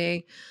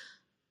fiance.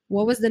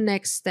 What was the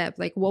next step?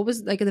 Like, what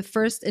was like the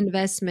first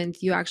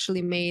investment you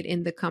actually made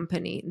in the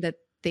company that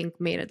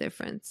think made a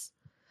difference?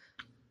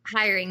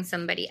 Hiring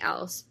somebody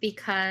else,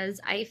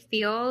 because I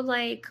feel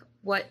like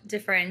what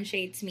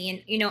differentiates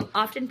me, and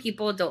often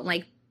people don't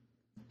like,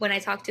 when I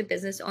talk to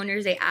business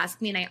owners, they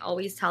ask me and I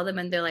always tell them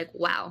and they're like,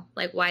 wow,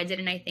 like, why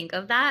didn't I think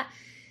of that?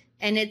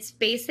 And it's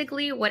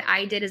basically what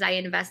I did is I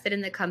invested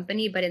in the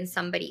company, but in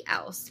somebody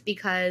else,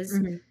 because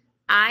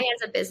I,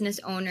 as a business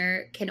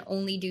owner, can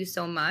only do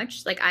so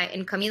much. Like,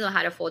 and Camilo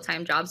had a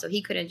full-time job, so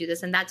he couldn't do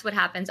this. And that's what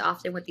happens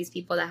often with these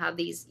people that have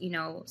these,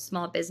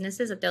 small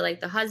businesses, that they're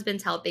like the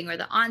husband's helping or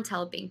the aunt's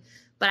helping.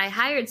 But I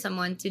hired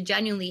someone to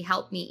genuinely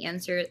help me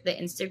answer the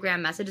Instagram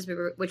messages,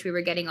 which we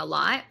were getting a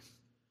lot,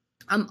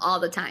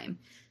 all the time.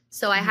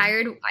 So I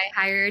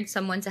hired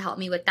someone to help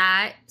me with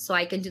that, so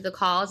I can do the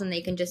calls and they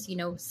can just,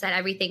 set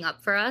everything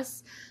up for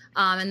us.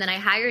 And then I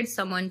hired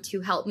someone to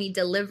help me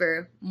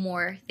deliver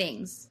more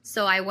things.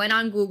 So I went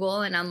on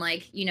Google and I'm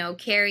like,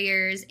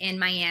 carriers in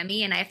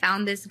Miami, and I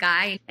found this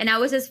guy, and I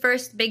was his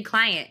first big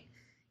client.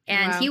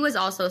 And he was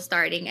also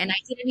starting, and I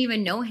didn't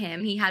even know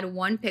him. He had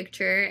one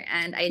picture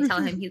and I tell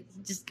him he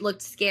just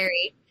looked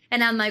scary.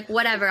 And I'm like,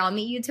 whatever, I'll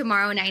meet you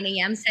tomorrow, 9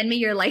 a.m. Send me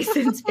your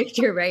license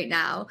picture right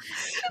now.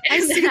 I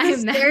see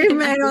this scary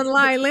man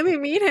online. Let me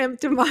meet him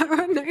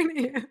tomorrow, 9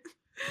 a.m.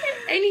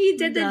 And he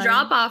did the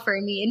drop off for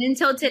me. And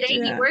until today,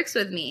 he works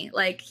with me.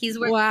 Like, he's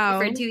worked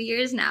for 2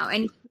 years now.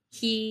 And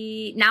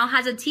he now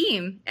has a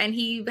team, and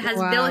he has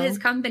built his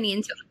company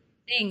into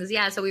things.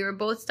 Yeah. So we were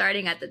both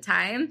starting at the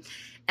time.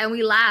 And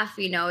we laugh,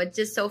 it's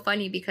just so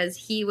funny because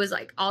he was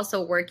like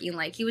also working,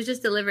 like he was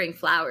just delivering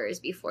flowers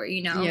before,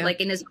 like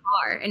in his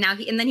car. And now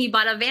then he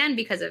bought a van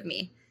because of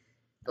me,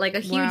 like a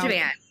huge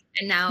van.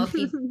 And now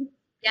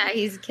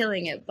he's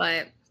killing it.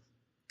 But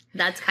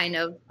that's kind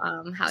of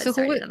how it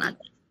started on that.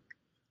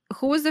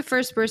 Who was the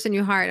first person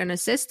you hired? An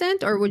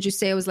assistant, or would you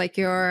say it was like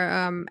your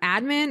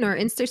admin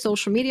or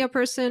social media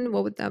person?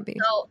 What would that be?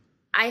 So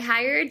I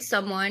hired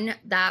someone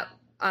that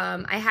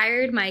I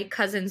hired my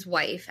cousin's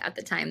wife at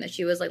the time, that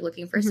she was like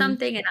looking for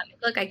something, and I'm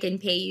like, look, I can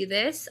pay you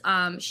this.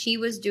 She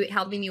was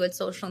helping me with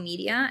social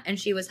media, and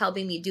she was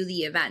helping me do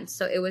the events.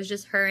 So it was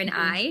just her and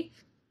I.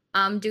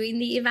 doing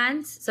the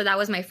events. So that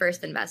was my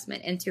first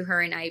investment into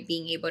her and I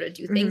being able to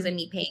do things and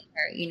me paying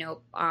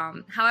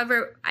her,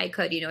 however I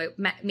could,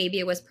 maybe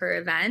it was per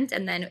event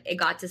and then it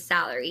got to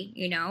salary,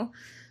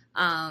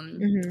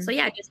 So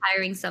yeah, just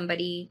hiring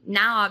somebody.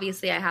 Now,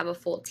 obviously I have a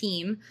full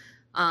team.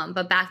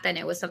 But back then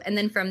it was and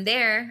then from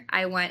there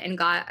I went and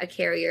got a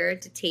carrier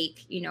to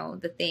take,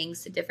 the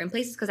things to different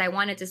places because I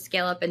wanted to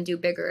scale up and do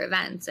bigger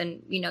events.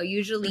 And,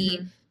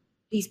 usually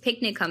these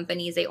picnic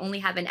companies, they only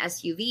have an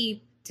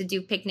SUV to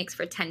do picnics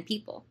for 10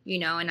 people,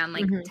 and I'm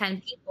like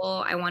 10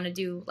 people, I want to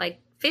do like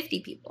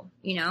 50 people,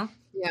 Yeah.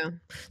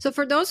 So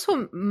for those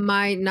who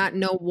might not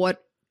know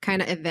what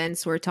kind of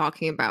events we're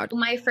talking about.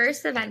 My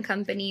first event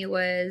company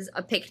was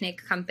a picnic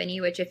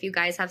company, which if you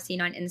guys have seen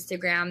on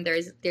Instagram,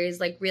 there's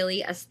like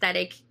really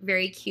aesthetic,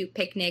 very cute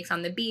picnics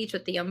on the beach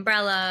with the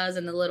umbrellas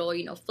and the little,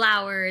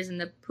 flowers and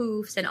the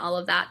poofs and all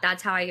of that.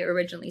 That's how I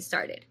originally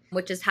started,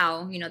 which is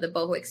how, the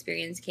boho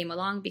experience came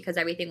along because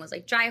everything was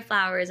like dry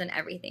flowers and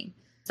everything.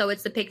 So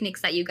it's the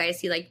picnics that you guys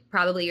see, like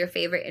probably your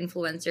favorite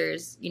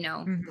influencers,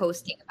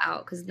 posting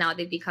about because now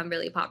they've become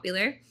really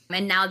popular.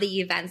 And now the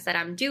events that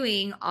I'm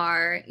doing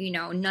are,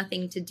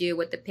 nothing to do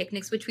with the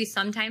picnics, which we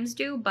sometimes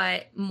do,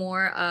 but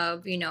more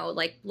of,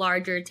 like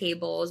larger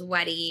tables,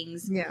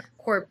 weddings,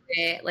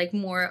 corporate, like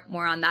more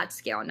on that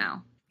scale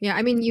now. Yeah,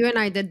 I mean, you and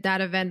I did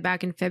that event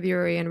back in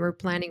February and we're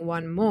planning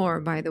one more,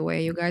 by the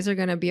way. You guys are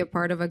going to be a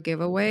part of a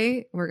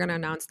giveaway. We're going to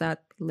announce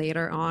that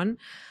later on.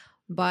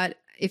 But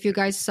if you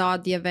guys saw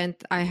the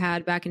event I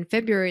had back in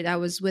February, that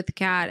was with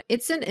Kat.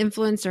 It's an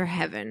influencer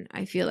heaven.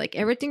 I feel like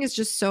everything is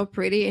just so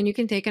pretty and you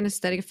can take an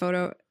aesthetic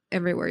photo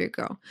everywhere you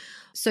go.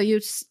 So you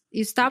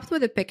stopped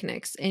with the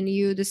picnics and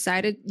you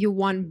decided you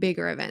want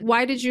bigger event.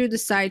 Why did you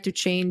decide to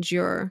change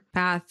your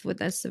path with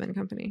this event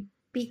company?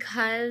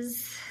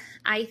 Because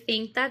I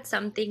think that's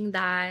something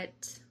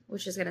that,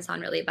 which is going to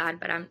sound really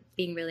bad, but I'm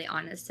being really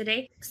honest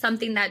today.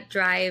 Something that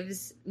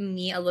drives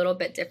me a little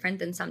bit different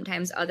than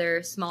sometimes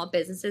other small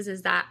businesses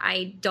is that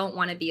I don't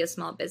want to be a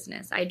small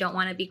business. I don't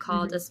want to be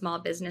called a small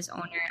business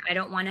owner. I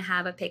don't want to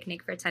have a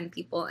picnic for 10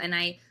 people. And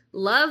I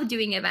love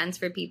doing events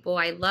for people.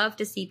 I love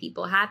to see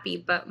people happy,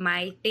 but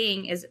my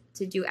thing is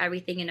to do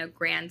everything in a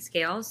grand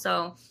scale.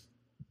 So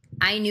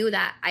I knew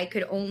that I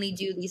could only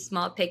do these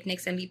small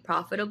picnics and be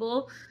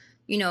profitable.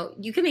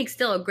 You can make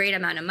still a great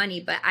amount of money,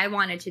 but I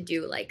wanted to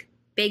do like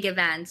big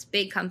events,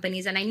 big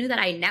companies. And I knew that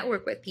I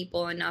network with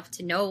people enough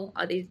to know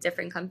all these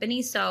different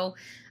companies. So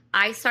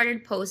I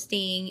started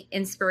posting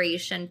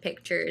inspiration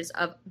pictures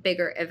of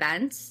bigger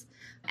events.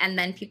 And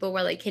then people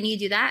were like, can you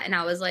do that? And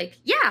I was like,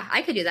 yeah,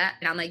 I could do that.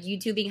 And I'm like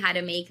YouTubing how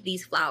to make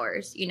these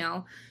flowers,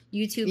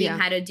 YouTubing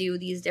how to do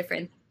these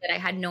different things that I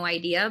had no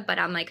idea. But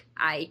I'm like,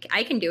 I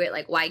can do it.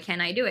 Like, why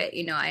can't I do it?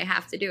 I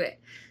have to do it.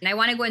 And I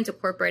want to go into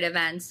corporate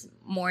events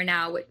more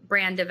now with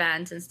brand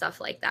events and stuff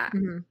like that.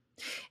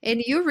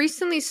 And you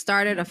recently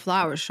started a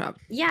flower shop.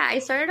 Yeah, I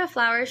started a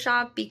flower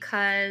shop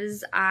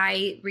because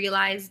I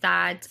realized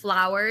that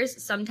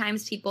flowers,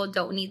 sometimes people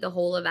don't need the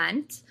whole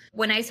event.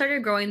 When I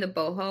started growing the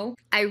boho,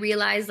 I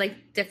realized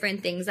like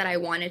different things that I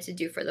wanted to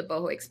do for the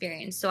boho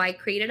experience. So I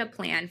created a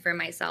plan for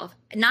myself,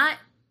 not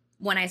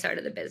when I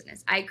started the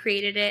business. I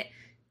created it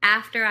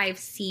after I've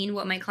seen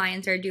what my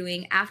clients are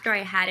doing, after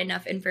I had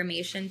enough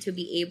information to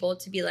be able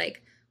to be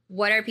like,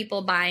 what are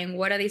people buying?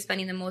 What are they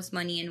spending the most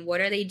money in? What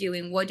are they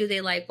doing? What do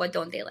they like? What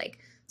don't they like?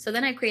 So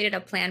then I created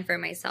a plan for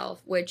myself,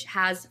 which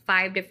has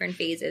 5 different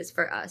phases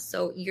for us.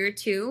 So year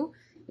 2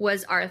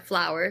 was our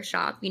flower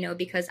shop,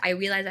 because I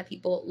realized that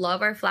people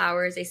love our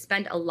flowers. They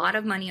spend a lot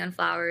of money on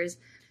flowers.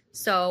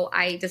 So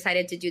I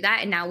decided to do that.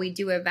 And now we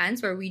do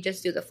events where we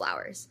just do the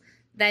flowers.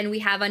 Then we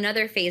have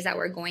another phase that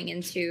we're going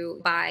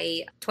into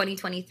by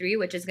 2023,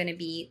 which is going to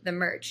be the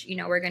merch.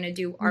 We're going to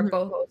do our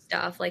boho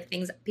stuff, like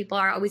things people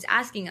are always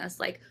asking us,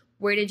 like,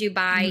 where did you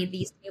buy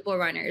these table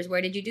runners?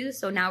 Where did you do this?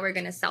 So now we're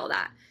going to sell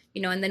that,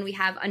 and then we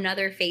have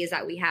another phase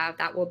that we have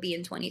that will be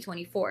in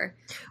 2024.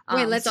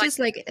 Wait, let's just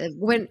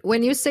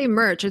when you say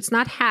merch, it's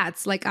not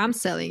hats like I'm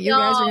selling. You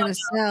guys are going to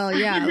sell.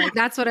 Yeah. Like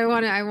that's what I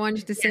want. I want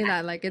you to say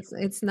that. Like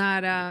it's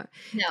not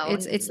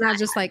it's not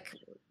just like,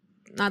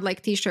 not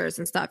like t-shirts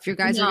and stuff. You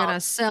guys are going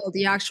to sell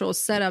the actual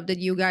setup that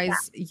you guys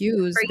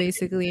use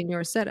basically in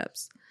your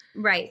setups.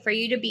 Right. For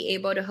you to be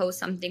able to host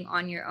something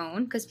on your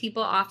own, because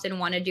people often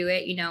want to do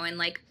it, and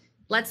like,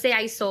 let's say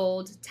I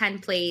sold 10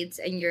 plates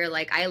and you're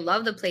like, I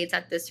love the plates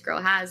that this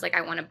girl has. Like,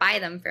 I want to buy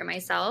them for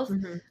myself.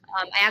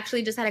 I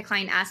actually just had a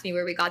client ask me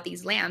where we got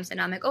these lamps. And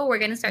I'm like, oh, we're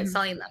going to start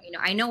selling them.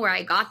 I know where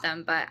I got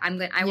them, but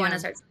I want to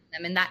start selling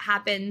them. And that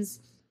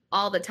happens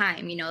all the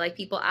time. Like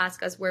people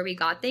ask us where we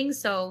got things.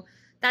 So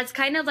that's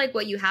kind of like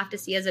what you have to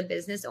see as a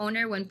business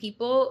owner. When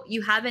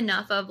you have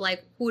enough of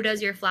like, who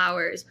does your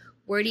flowers?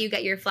 Where do you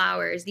get your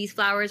flowers? These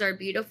flowers are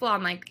beautiful.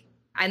 I'm like,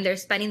 and they're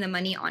spending the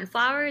money on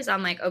flowers.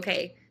 I'm like,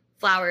 okay,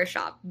 flower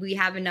shop. We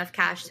have enough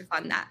cash to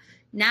fund that.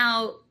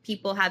 Now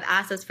people have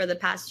asked us for the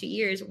past 2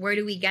 years, where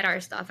do we get our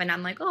stuff? And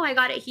I'm like, oh, I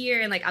got it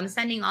here. And like, I'm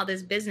sending all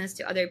this business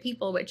to other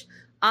people, which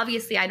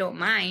obviously I don't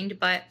mind,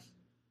 but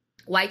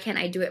why can't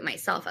I do it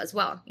myself as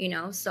well?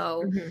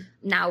 So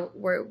now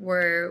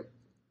we're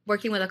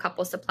working with a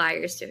couple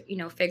suppliers to,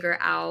 figure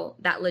out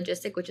that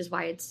logistic, which is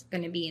why it's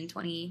going to be in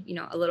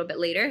a little bit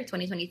later,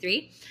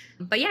 2023.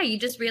 But yeah, you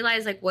just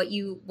realize like what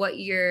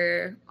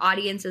your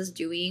audience is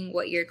doing,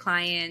 what your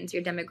clients,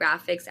 your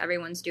demographics,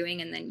 everyone's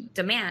doing, and then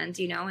demand,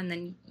 and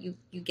then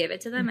you give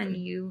it to them and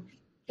you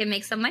can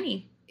make some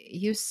money.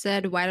 You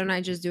said, why don't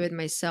I just do it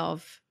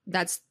myself?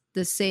 That's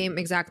the same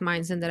exact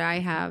mindset that I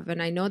have.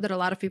 And I know that a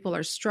lot of people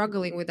are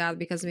struggling with that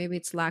because maybe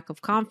it's lack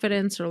of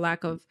confidence or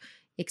lack of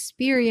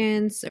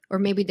experience, or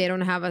maybe they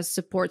don't have a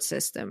support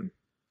system.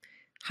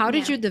 How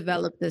did you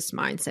develop this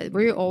mindset?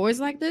 Were you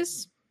always like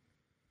this?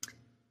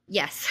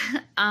 Yes.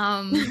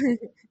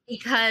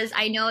 Because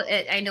I know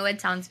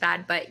it sounds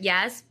bad, but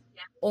yes,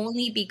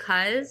 only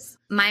because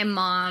my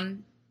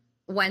mom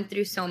went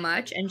through so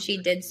much and she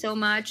did so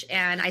much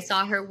and I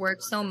saw her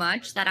work so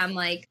much that I'm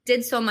like,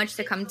 did so much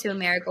to come to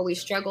America. We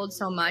struggled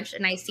so much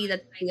and I see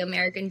that the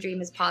American dream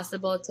is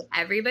possible to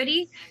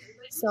everybody.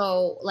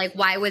 So like,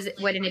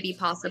 wouldn't it be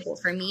possible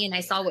for me? And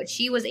I saw what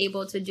she was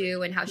able to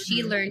do and how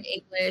she learned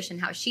English and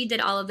how she did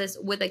all of this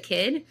with a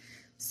kid.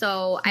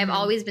 So I've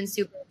always been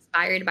super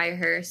inspired by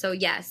her. So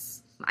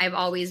yes, I've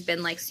always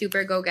been like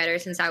super go-getter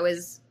since I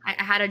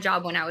had a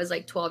job when I was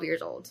like 12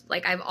 years old.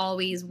 Like I've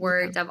always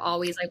worked. I've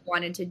always like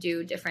wanted to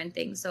do different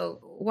things. So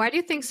why do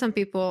you think some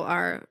people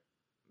are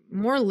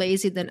more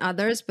lazy than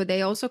others, but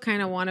they also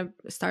kind of want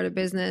to start a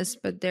business,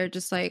 but they're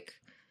just like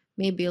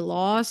maybe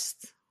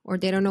lost or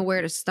they don't know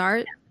where to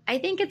start? I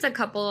think it's a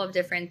couple of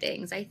different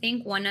things. I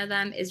think one of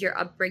them is your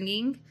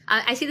upbringing.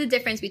 I see the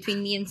difference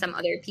between me and some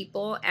other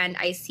people, and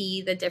I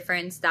see the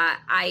difference that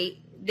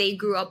they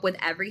grew up with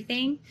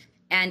everything,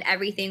 and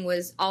everything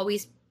was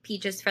always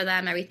peaches for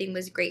them. Everything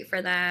was great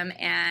for them,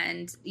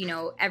 and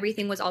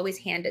everything was always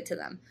handed to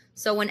them.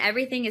 So when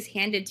everything is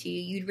handed to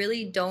you, you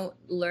really don't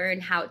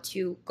learn how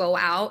to go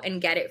out and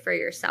get it for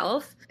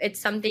yourself. It's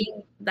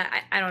something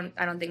that I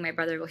don't think my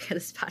brother will hear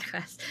this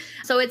podcast.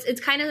 So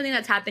it's kind of something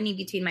that's happening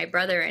between my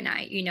brother and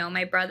I.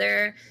 My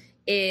brother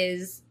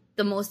is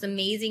the most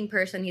amazing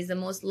person. He's the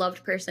most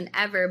loved person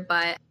ever,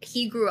 but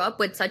he grew up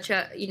with such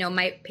a,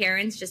 my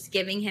parents just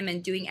giving him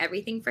and doing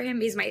everything for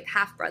him. He's my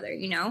half brother,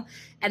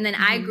 and then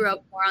I grew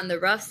up more on the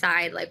rough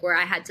side, like where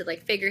I had to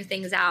like figure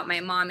things out,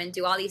 my mom, and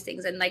do all these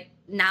things. And like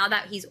now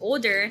that he's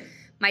older,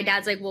 my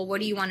dad's like, well,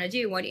 what do you want to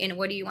do? What do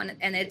you want to,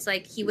 and it's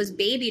like, he was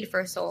babied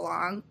for so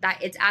long that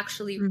it's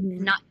actually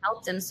not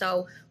helped him.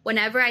 So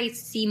whenever I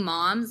see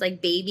moms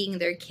like babying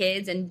their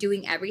kids and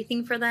doing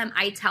everything for them,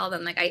 I tell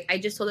them, like, I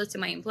just told this to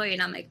my employee,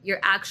 and I'm like, you're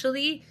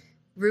actually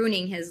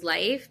ruining his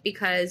life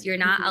because you're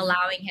not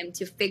allowing him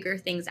to figure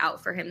things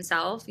out for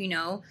himself,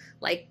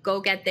 like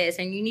go get this.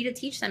 And you need to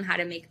teach them how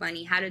to make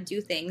money, how to do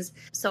things.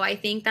 So I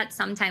think that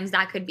sometimes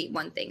that could be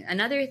one thing.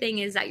 Another thing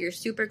is that you're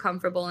super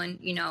comfortable and,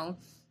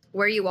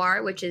 where you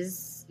are, which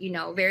is,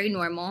 very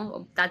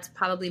normal. That's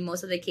probably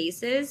most of the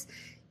cases.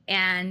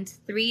 And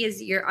 3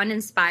 is you're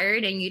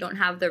uninspired and you don't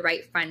have the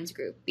right friends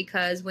group,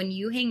 because when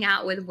you hang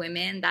out with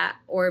women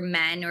or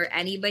men or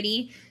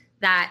anybody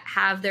that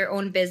have their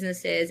own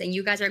businesses and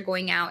you guys are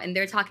going out and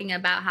they're talking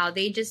about how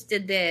they just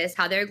did this,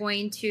 how they're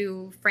going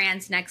to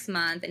France next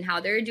month and how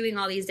they're doing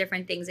all these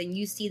different things, and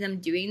you see them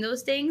doing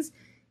those things,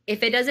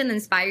 if it doesn't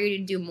inspire you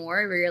to do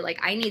more, where you're like,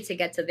 I need to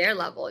get to their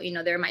level,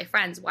 they're my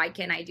friends, why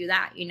can't I do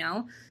that?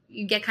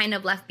 You get kind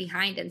of left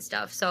behind and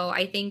stuff. So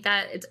I think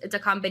that it's a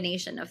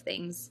combination of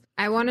things.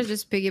 I want to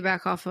just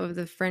piggyback off of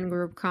the friend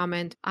group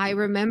comment. I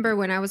remember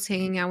when I was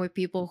hanging out with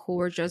people who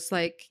were just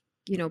like,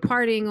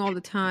 partying all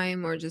the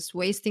time or just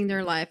wasting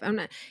their life.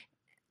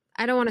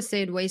 I don't want to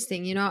say it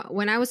wasting,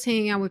 when I was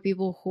hanging out with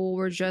people who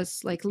were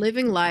just like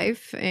living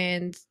life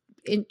and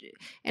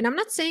I'm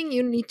not saying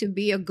you need to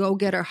be a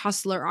go-getter,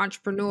 hustler,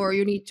 entrepreneur,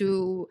 you need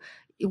to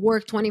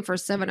work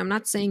 24/7. I'm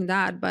not saying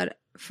that, but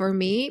for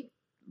me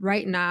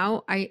right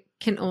now, I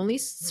can only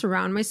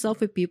surround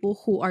myself with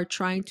people who are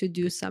trying to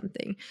do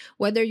something.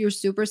 Whether you're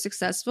super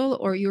successful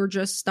or you're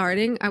just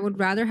starting, I would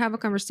rather have a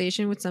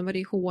conversation with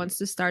somebody who wants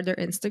to start their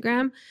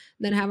Instagram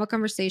than have a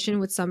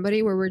conversation with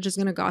somebody where we're just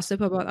going to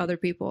gossip about other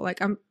people.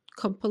 Like, I'm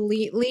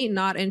completely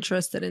not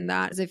interested in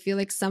that. I feel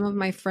like some of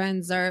my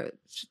friends are,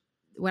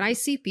 when I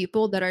see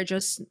people that are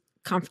just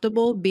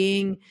comfortable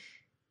being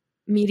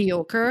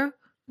mediocre,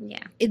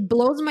 it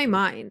blows my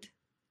mind.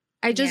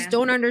 I just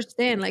don't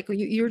understand. Like,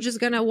 you're just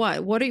gonna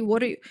what? What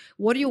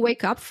do you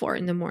wake up for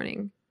in the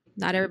morning?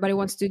 Not everybody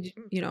wants to,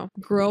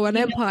 grow an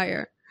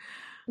empire.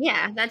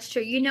 Yeah, that's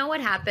true.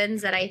 What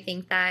happens that I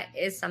think that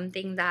is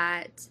something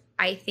that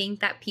I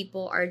think that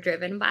people are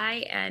driven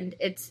by, and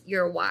it's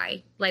your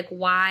why. Like,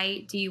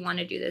 why do you want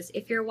to do this?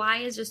 If your why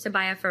is just to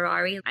buy a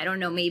Ferrari, I don't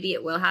know, maybe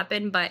it will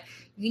happen, but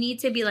you need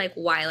to be like,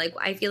 why? Like,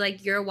 I feel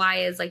like your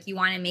why is like, you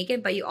want to make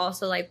it, but you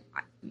also like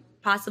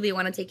possibly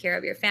want to take care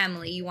of your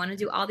family. You want to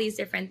do all these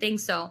different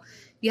things. So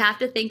you have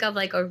to think of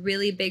like a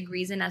really big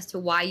reason as to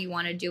why you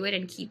want to do it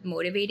and keep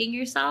motivating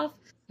yourself.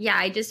 Yeah,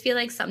 I just feel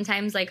like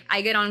sometimes like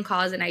I get on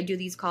calls and I do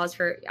these calls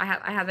for,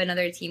 I have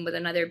another team with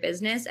another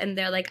business, and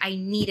they're like, I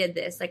needed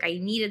this. Like, I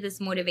needed this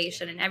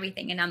motivation and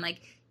everything. And I'm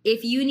like,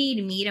 if you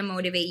need me to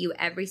motivate you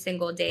every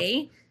single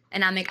day,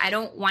 And I'm like, I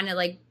don't want to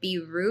like be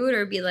rude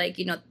or be like,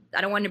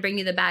 I don't want to bring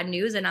you the bad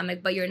news. And I'm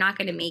like, but you're not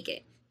going to make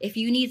it. If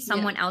you need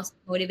someone else to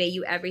motivate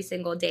you every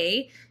single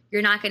day,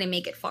 you're not going to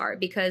make it far,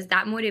 because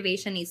that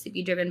motivation needs to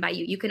be driven by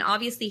you. You can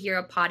obviously hear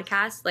a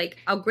podcast. Like,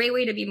 a great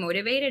way to be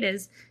motivated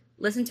is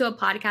listen to a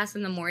podcast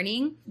in the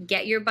morning,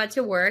 get your butt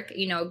to work,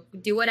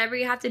 do whatever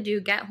you have to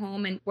do, get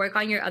home and work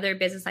on your other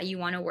business that you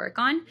want to work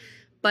on.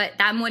 But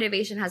that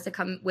motivation has to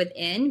come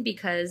within,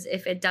 because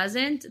if it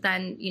doesn't,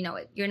 then,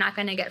 you're not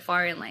going to get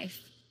far in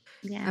life.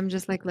 Yeah. I'm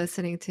just like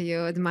listening to you,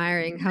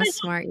 admiring how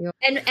smart you are.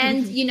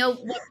 And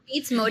what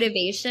beats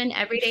motivation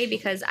every day,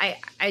 because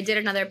I did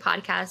another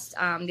podcast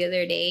the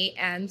other day,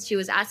 and she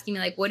was asking me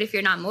like, what if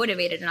you're not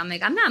motivated? And I'm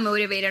like, I'm not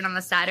motivated on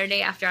a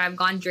Saturday after I've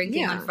gone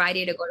drinking on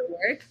Friday to go to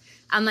work.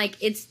 I'm like,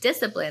 it's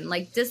discipline.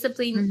 Like,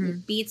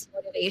 discipline beats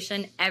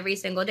motivation every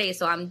single day.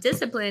 So I'm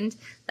disciplined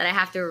that I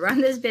have to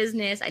run this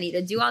business. I need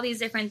to do all these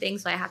different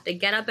things. So I have to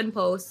get up and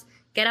post,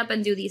 get up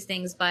and do these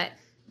things. But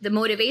the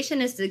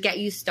motivation is to get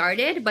you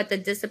started, but the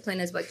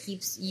discipline is what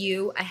keeps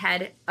you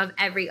ahead of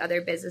every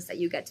other business that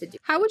you get to do.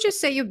 How would you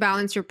say you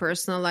balance your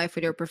personal life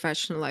with your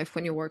professional life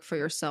when you work for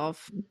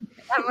yourself?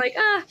 I'm like,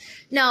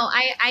 no,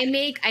 I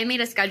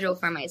made a schedule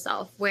for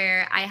myself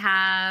where I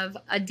have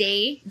a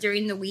day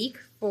during the week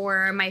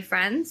for my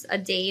friends, a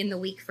day in the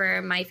week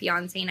for my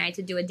fiance and I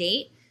to do a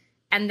date.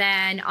 And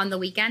then on the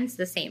weekends,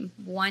 the same.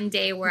 One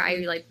day where I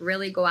like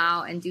really go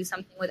out and do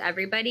something with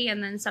everybody.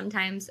 And then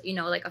sometimes,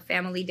 like a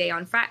family day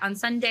on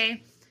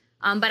Sunday.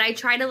 But I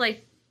try to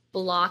like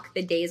block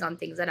the days on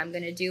things that I'm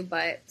going to do.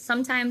 But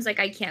sometimes like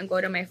I can't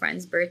go to my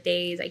friends'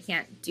 birthdays. I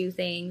can't do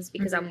things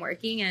because I'm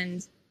working.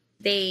 And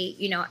they,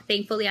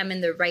 thankfully I'm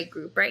in the right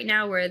group right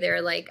now where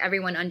they're like,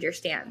 everyone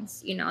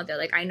understands, they're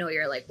like, I know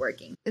you're like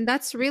working. And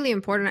that's really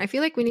important. I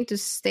feel like we need to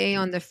stay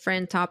on the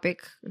friend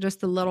topic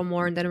just a little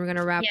more, and then we're going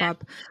to wrap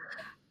up.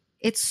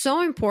 It's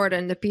so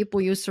important the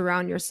people you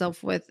surround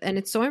yourself with. And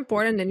it's so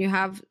important that you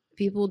have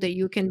people that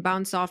you can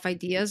bounce off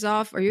ideas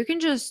off, or you can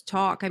just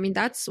talk. I mean,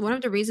 that's one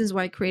of the reasons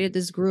why I created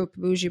this group,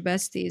 Bougie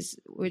Besties,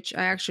 which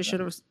I actually should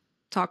have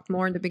talked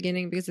more in the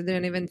beginning because I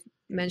didn't even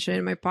mention it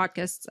in my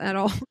podcasts at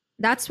all.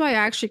 That's why I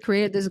actually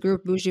created this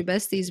group, Bougie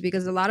Besties,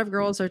 because a lot of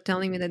girls are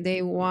telling me that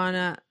they want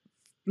to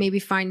maybe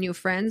find new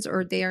friends,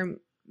 or they are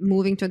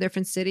moving to a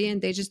different city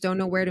and they just don't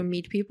know where to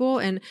meet people.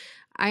 And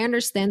I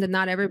understand that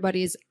not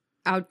everybody is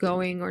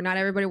outgoing, or not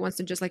everybody wants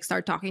to just like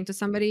start talking to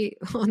somebody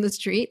on the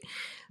street.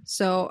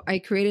 So I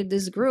created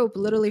this group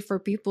literally for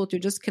people to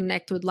just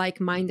connect with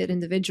like-minded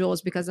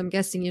individuals, because I'm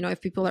guessing,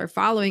 if people are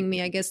following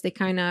me, I guess they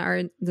kind of are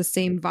in the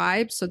same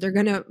vibe. So they're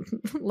going to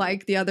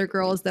like the other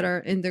girls that are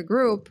in the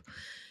group.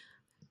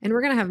 And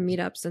we're going to have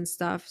meetups and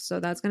stuff. So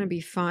that's going to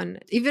be fun.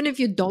 Even if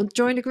you don't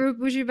join the group,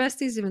 Bougie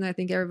Besties, even though I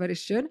think everybody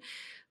should.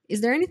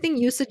 Is there anything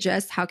you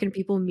suggest? How can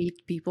people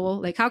meet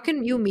people? Like, how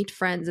can you meet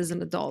friends as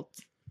an adult?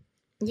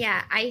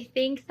 Yeah, I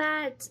think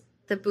that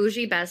the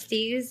Bougie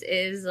Besties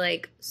is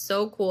like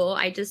so cool.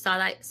 I just saw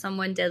that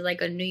someone did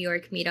like a New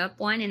York meetup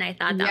one, and I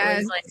thought that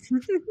was like,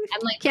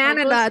 I'm like,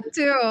 Canada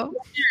too. Yeah,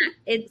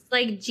 it's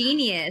like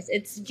genius.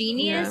 It's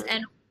genius. Yeah.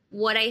 And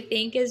what I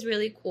think is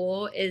really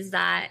cool is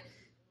that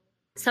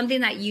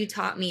something that you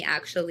taught me,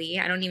 actually,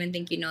 I don't even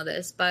think you know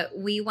this, but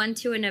we went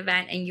to an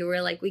event and you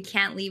were like, we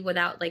can't leave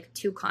without like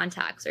 2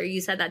 contacts. Or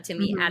you said that to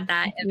me at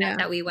that event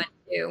that we went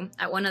to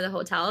at one of the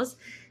hotels.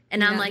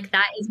 And I'm like,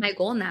 that is my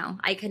goal now.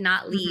 I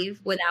cannot leave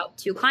without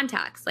 2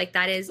 contacts. Like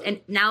that is, and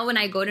now when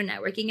I go to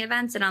networking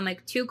events and I'm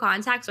like 2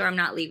 contacts or I'm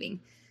not leaving.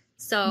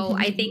 So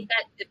I think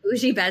that the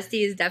Bougie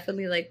Bestie is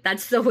definitely like,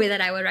 that's the way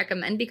that I would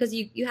recommend, because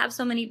you have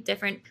so many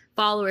different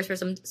followers for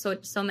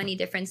so many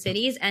different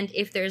cities. And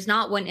if there's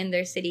not one in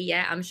their city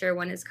yet, I'm sure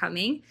one is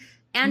coming.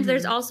 And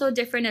there's also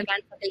different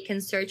events that they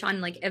can search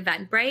on like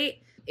Eventbrite.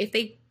 If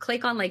they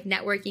click on like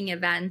networking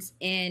events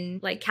in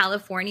like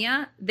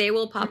California, they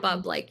will pop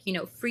up like,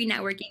 free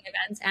networking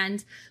events.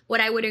 And what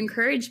I would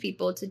encourage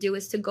people to do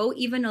is to go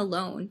even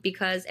alone,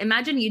 because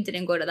imagine you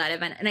didn't go to that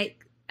event and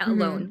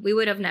alone, we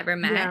would have never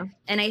met. Yeah.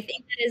 And I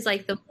think that is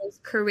like the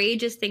most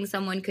courageous thing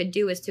someone could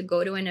do, is to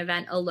go to an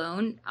event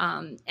alone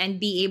and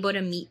be able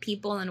to meet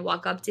people and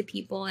walk up to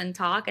people and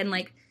talk. And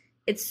like,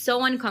 it's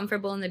so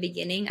uncomfortable in the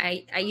beginning.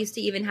 I used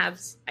to even have,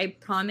 I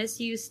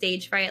promise you,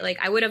 stage fright. Like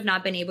I would have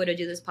not been able to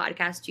do this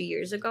podcast 2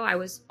 years ago. I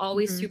was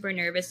always super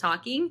nervous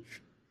talking.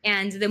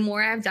 And the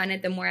more I've done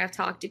it, the more I've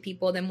talked to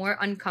people, the more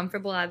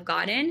uncomfortable I've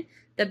gotten,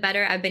 the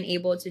better I've been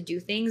able to do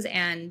things,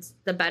 and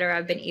the better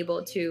I've been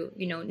able to,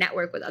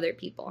 network with other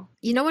people.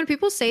 When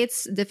people say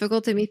it's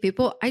difficult to meet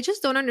people, I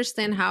just don't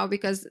understand how,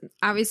 because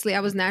obviously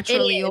I was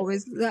naturally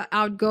always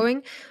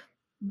outgoing.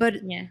 But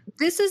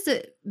this is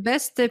the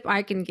best tip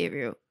I can give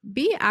you.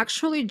 Be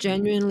actually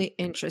genuinely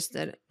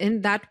interested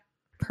in that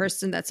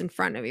person that's in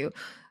front of you.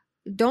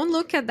 Don't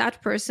look at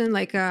that person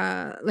like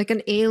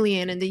an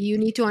alien, and that you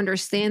need to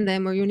understand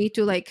them, or you need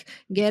to like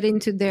get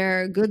into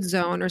their good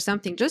zone or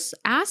something. Just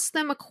ask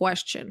them a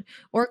question,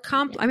 or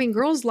I mean,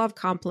 girls love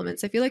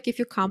compliments. I feel like if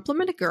you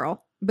compliment a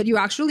girl, but you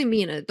actually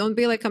mean it, don't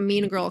be like a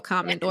mean girl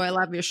comment, oh, I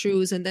love your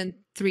shoes, and then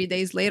 3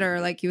 days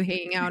later, like you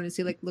hanging out and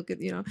see like, look at,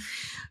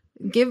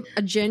 give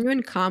a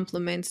genuine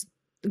compliment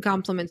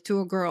to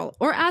a girl,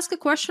 or ask a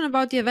question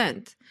about the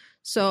event.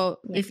 So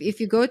if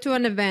you go to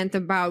an event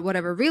about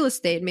whatever real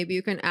estate, maybe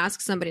you can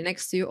ask somebody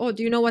next to you, oh,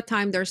 do you know what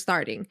time they're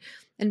starting?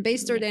 And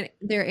based on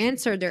their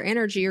answer, their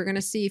energy, you're going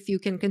to see if you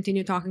can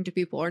continue talking to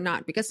people or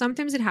not. Because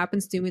sometimes it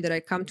happens to me that I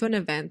come to an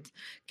event.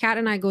 Kat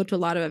and I go to a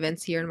lot of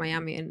events here in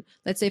Miami. And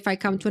let's say if I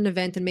come to an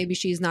event and maybe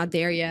she's not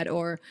there yet,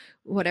 or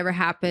whatever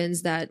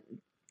happens, that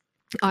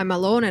I'm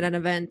alone at an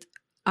event,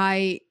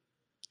 I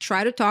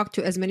try to talk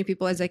to as many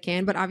people as I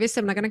can, but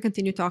obviously I'm not going to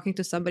continue talking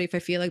to somebody if I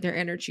feel like their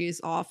energy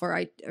is off,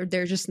 or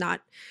they're just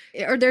not,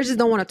 or they just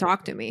don't want to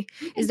talk to me.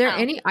 Is there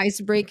any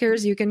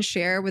icebreakers you can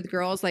share with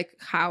girls? Like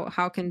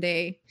how can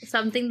they?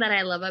 Something that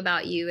I love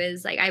about you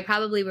is, like, I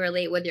probably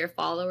relate with your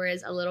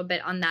followers a little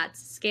bit on that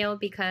scale,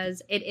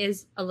 because it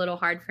is a little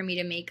hard for me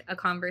to make a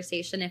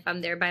conversation if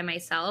I'm there by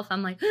myself.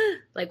 I'm like,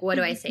 like, what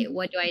do I say?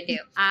 What do I do?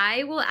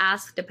 I will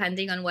ask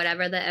depending on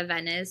whatever the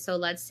event is. So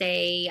let's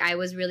say I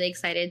was really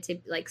excited to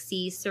like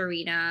see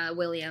Serena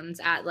Williams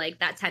at like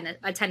that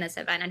tennis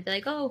event. I'd be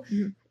like, oh,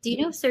 do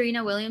you know if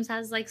Serena Williams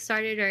has like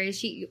started, or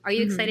are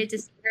you excited to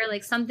see her?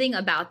 Like something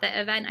about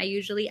the event I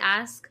usually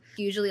ask.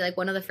 Usually like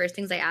one of the first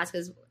things I ask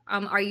is,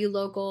 are you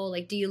local?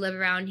 Like, do you live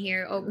around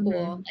here? Oh,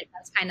 cool. Like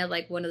that's kind of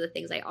like one of the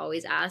things I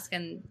always ask.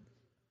 And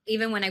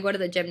even when I go to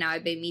the gym now,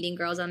 I've been meeting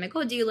girls. I'm like,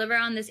 oh, do you live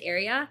around this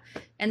area?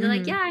 And they're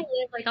like, yeah, I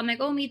live. Like, I'm like,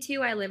 oh, me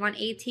too. I live on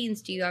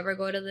 18th. Do you ever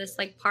go to this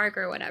like park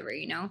or whatever,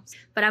 you know?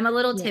 But I'm a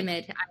little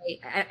timid.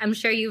 I'm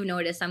sure you've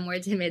noticed I'm more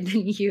timid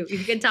than you. You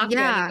can talk to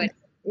anybody.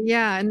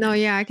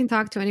 Yeah, I can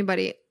talk to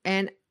anybody.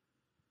 And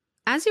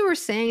as you were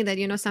saying that,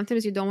 you know,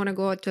 sometimes you don't want to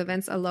go to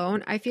events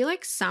alone. I feel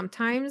like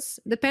sometimes,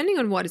 depending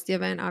on what is the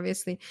event,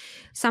 obviously,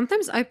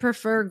 sometimes I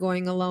prefer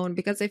going alone,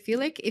 because I feel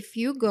like if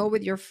you go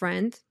with your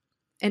friend,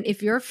 and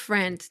if your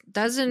friend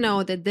doesn't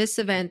know that this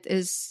event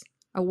is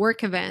a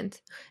work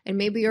event, and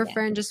maybe your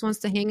friend just wants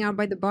to hang out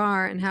by the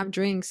bar and have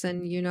drinks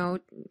and, you know,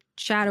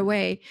 chat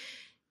away,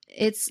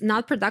 it's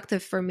not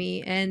productive for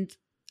me. And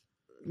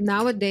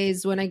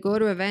nowadays, when I go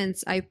to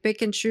events, I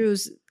pick and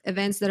choose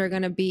events that are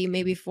going to be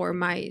maybe for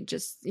my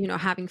just, you know,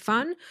 having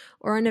fun,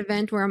 or an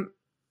event where I'm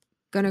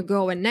going to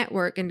go and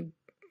network and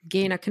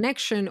gain a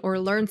connection or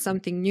learn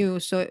something new.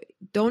 So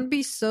don't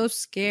be so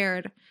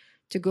scared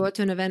to go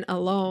to an event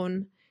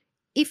alone.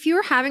 If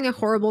you're having a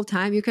horrible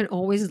time, you can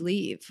always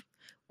leave.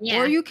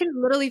 Or you can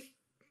literally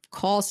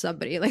call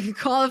somebody, like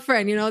call a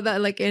friend, you know, that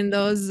like in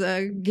those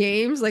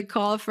games, like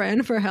call a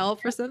friend for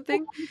help or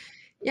something.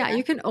 Yeah,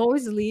 you can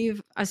always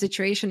leave a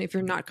situation if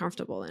you're not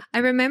comfortable in. I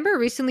remember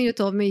recently you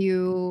told me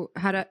you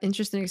had an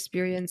interesting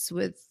experience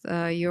with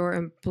your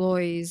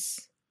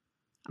employees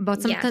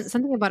about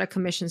something about a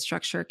commission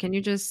structure. Can you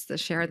just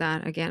share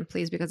that again,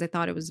 please? Because I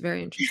thought it was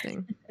very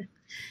interesting.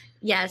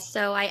 Yes.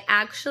 So I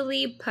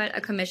actually put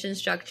a commission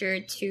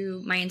structure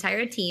to my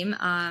entire team.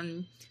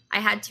 I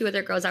had 2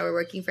 other girls that were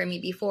working for me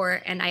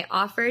before, and I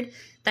offered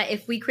that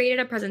if we created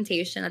a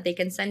presentation that they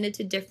can send it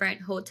to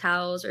different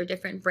hotels or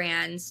different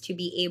brands to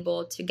be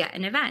able to get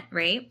an event,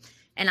 right?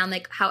 And I'm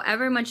like,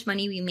 however much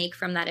money we make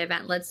from that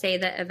event, let's say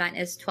the event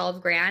is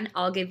 12 grand,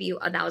 I'll give you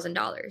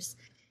 $1,000.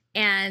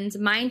 And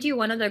mind you,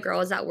 one of the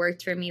girls that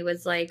worked for me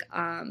was like,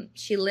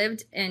 she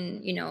lived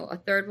in, you know, a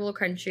third world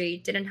country,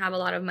 didn't have a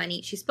lot of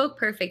money. She spoke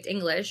perfect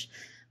English.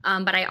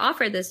 But I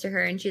offered this to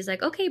her and she's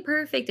like, okay,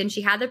 perfect. And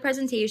she had the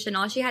presentation.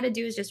 All she had to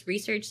do is just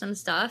research some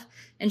stuff,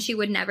 and she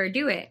would never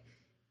do it.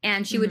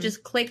 And she would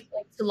just click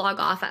like, to log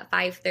off at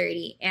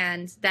 5:30.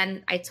 And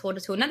then I told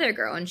it to another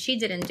girl and she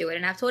didn't do it.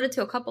 And I've told it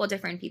to a couple of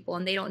different people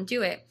and they don't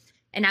do it.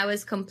 And I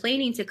was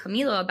complaining to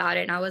Camilo about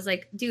it. And I was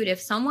like, dude,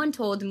 if someone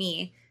told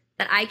me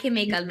that I can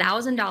make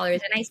 $1,000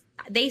 and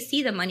they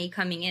see the money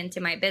coming into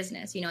my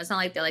business, you know, it's not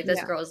like they're like,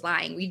 this girl's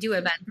lying. We do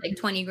events like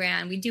 20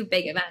 grand. We do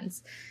big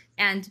events.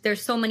 And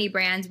there's so many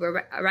brands.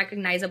 We're a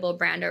recognizable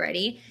brand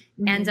already.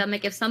 And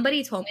like, if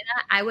somebody told me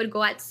that, I would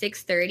go at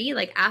 6:30,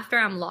 like after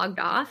I'm logged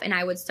off, and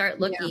I would start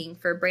looking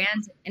for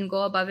brands and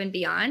go above and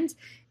beyond.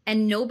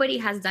 And nobody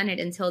has done it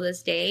until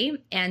this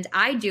day. And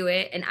I do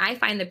it and I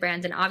find the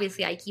brands, and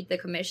obviously I keep the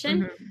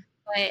commission.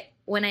 But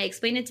when I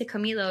explained it to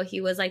Camilo,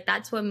 he was like,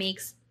 that's what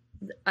makes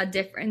a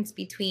difference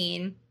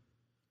between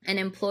an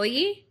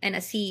employee and a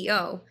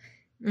CEO.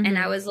 And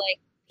I was like,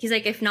 he's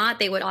like, if not,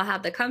 they would all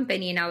have the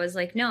company. And I was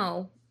like,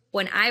 no.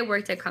 When I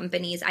worked at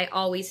companies, I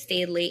always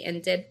stayed late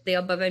and did the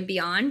above and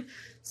beyond.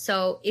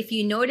 So if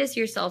you notice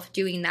yourself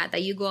doing that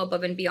you go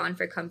above and beyond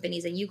for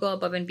companies and you go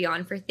above and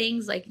beyond for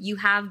things, like you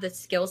have the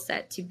skill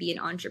set to be an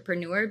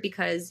entrepreneur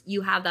because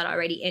you have that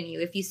already in you.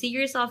 If you see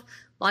yourself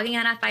logging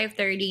out at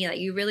 5:30 and that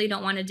you really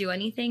don't want to do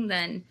anything,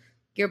 then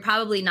you're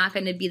probably not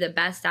going to be the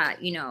best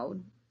at, you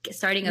know,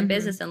 starting a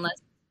business unless,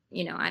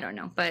 you know, I don't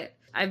know. But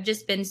I've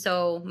just been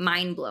so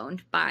mind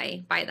blown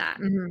by that.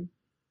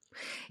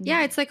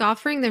 Yeah, it's like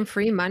offering them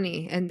free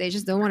money and they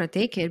just don't want to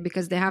take it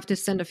because they have to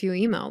send a few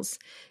emails.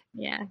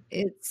 Yeah.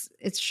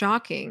 It's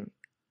shocking.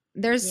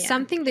 There's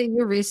something that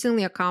you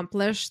recently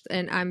accomplished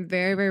and I'm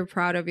very, very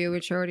proud of you,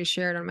 which I already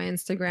shared on my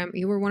Instagram.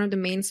 You were one of the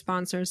main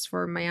sponsors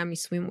for Miami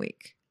Swim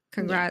Week.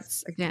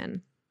 Congrats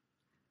again.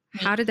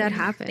 How did that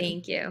happen?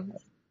 Thank you.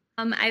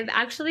 I've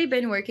actually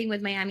been working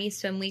with Miami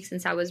Swim Week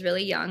since I was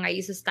really young. I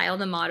used to style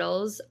the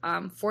models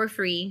for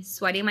free,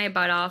 sweating my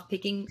butt off,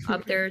 picking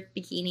up their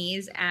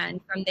bikinis. And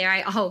from there,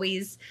 I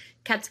always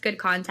kept good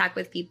contact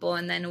with people.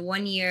 And then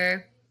one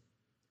year,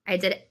 I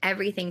did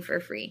everything for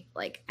free,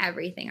 like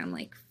everything. I'm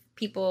like,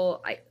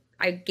 people,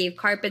 I gave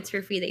carpets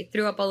for free. They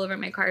threw up all over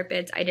my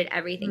carpets. I did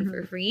everything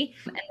for free.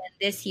 And then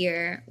this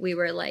year, we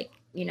were like,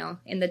 you know,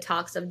 in the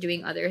talks of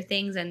doing other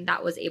things, and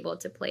that was able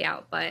to play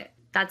out. But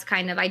that's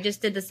kind of, I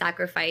just did the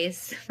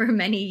sacrifice for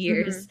many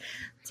years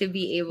to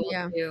be able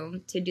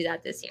to do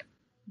that this year.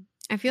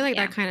 I feel like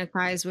that kind of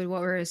ties with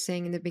what we were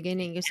saying in the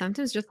beginning. You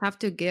sometimes just have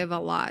to give a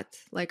lot,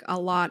 like a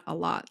lot.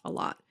 Like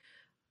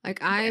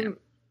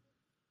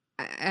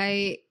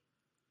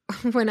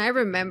when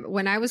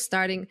I was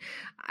starting,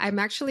 I'm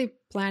actually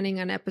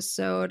planning an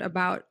episode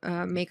about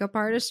makeup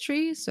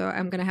artistry. So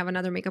I'm going to have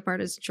another makeup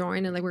artist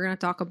join, and like we're going to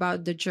talk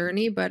about the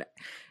journey. But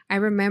I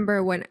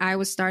remember when I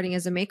was starting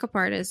as a makeup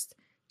artist,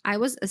 I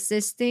was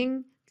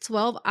assisting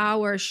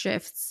 12-hour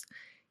shifts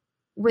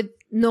with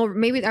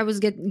maybe I was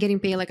getting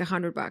paid like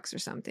 $100 or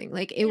something.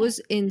 Like it was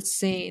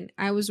insane.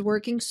 I was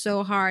working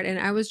so hard, and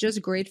I was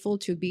just grateful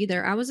to be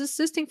there. I was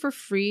assisting for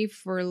free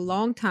for a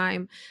long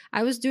time.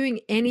 I was doing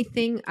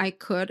anything I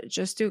could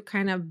just to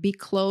kind of be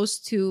close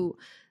to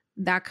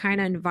that kind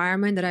of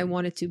environment that I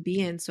wanted to be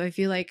in. So I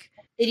feel like.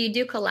 Did you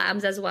do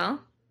collabs as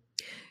well?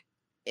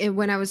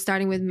 When I was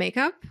starting with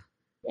makeup?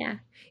 Yeah.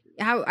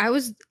 I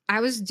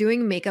was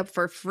doing makeup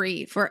for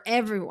free for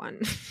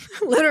everyone.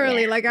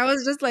 Literally. Like I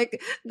was just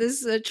like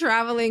this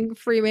traveling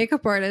free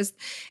makeup artist.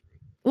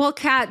 Well,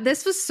 Kat,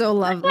 this was so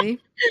lovely.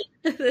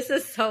 This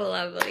is so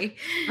lovely.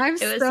 I'm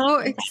so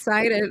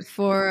excited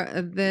for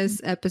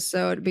this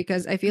episode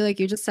because I feel like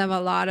you just have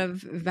a lot of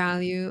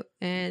value.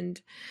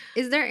 And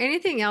is there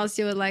anything else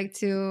you would like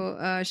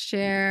to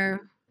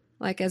share,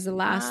 like as a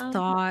last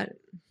thought?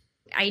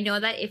 I know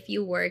that if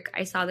you work,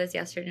 I saw this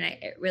yesterday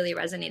and it really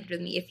resonated with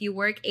me. If you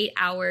work 8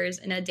 hours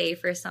in a day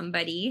for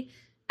somebody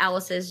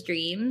else's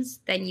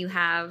dreams, then you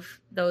have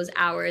those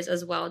hours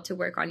as well to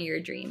work on your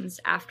dreams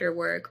after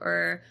work,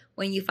 or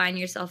when you find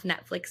yourself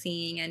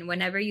Netflixing, and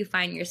whenever you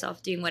find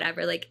yourself doing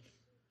whatever. Like,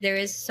 there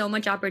is so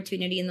much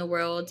opportunity in the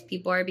world.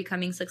 People are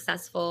becoming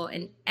successful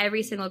in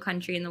every single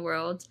country in the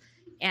world.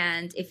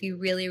 And if you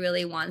really,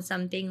 really want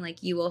something,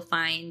 like you will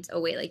find a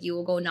way. Like you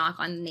will go knock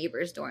on the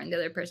neighbor's door and the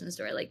other person's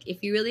door. Like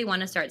if you really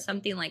want to start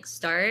something, like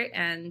start,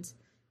 and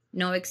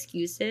no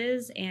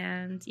excuses.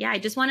 And yeah, I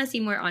just want to see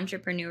more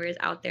entrepreneurs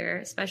out there,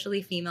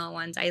 especially female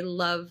ones. I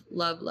love,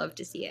 love, love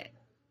to see it.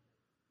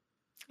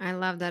 I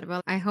love that.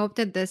 Well, I hope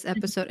that this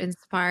episode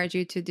inspired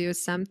you to do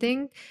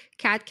something.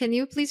 Kat, can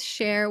you please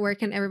share where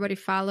can everybody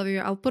follow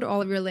you? I'll put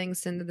all of your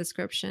links in the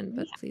description,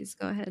 but please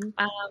go ahead.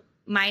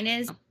 Mine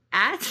is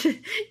at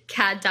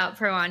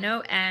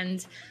cat.proano,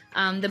 and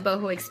the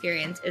Boho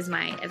Experience is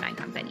my event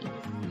company.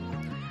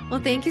 Well,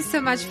 thank you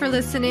so much for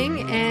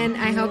listening, and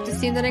I hope to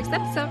see you in the next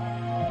episode.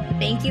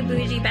 Thank you,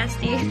 Bougie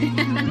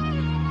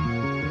Bestie.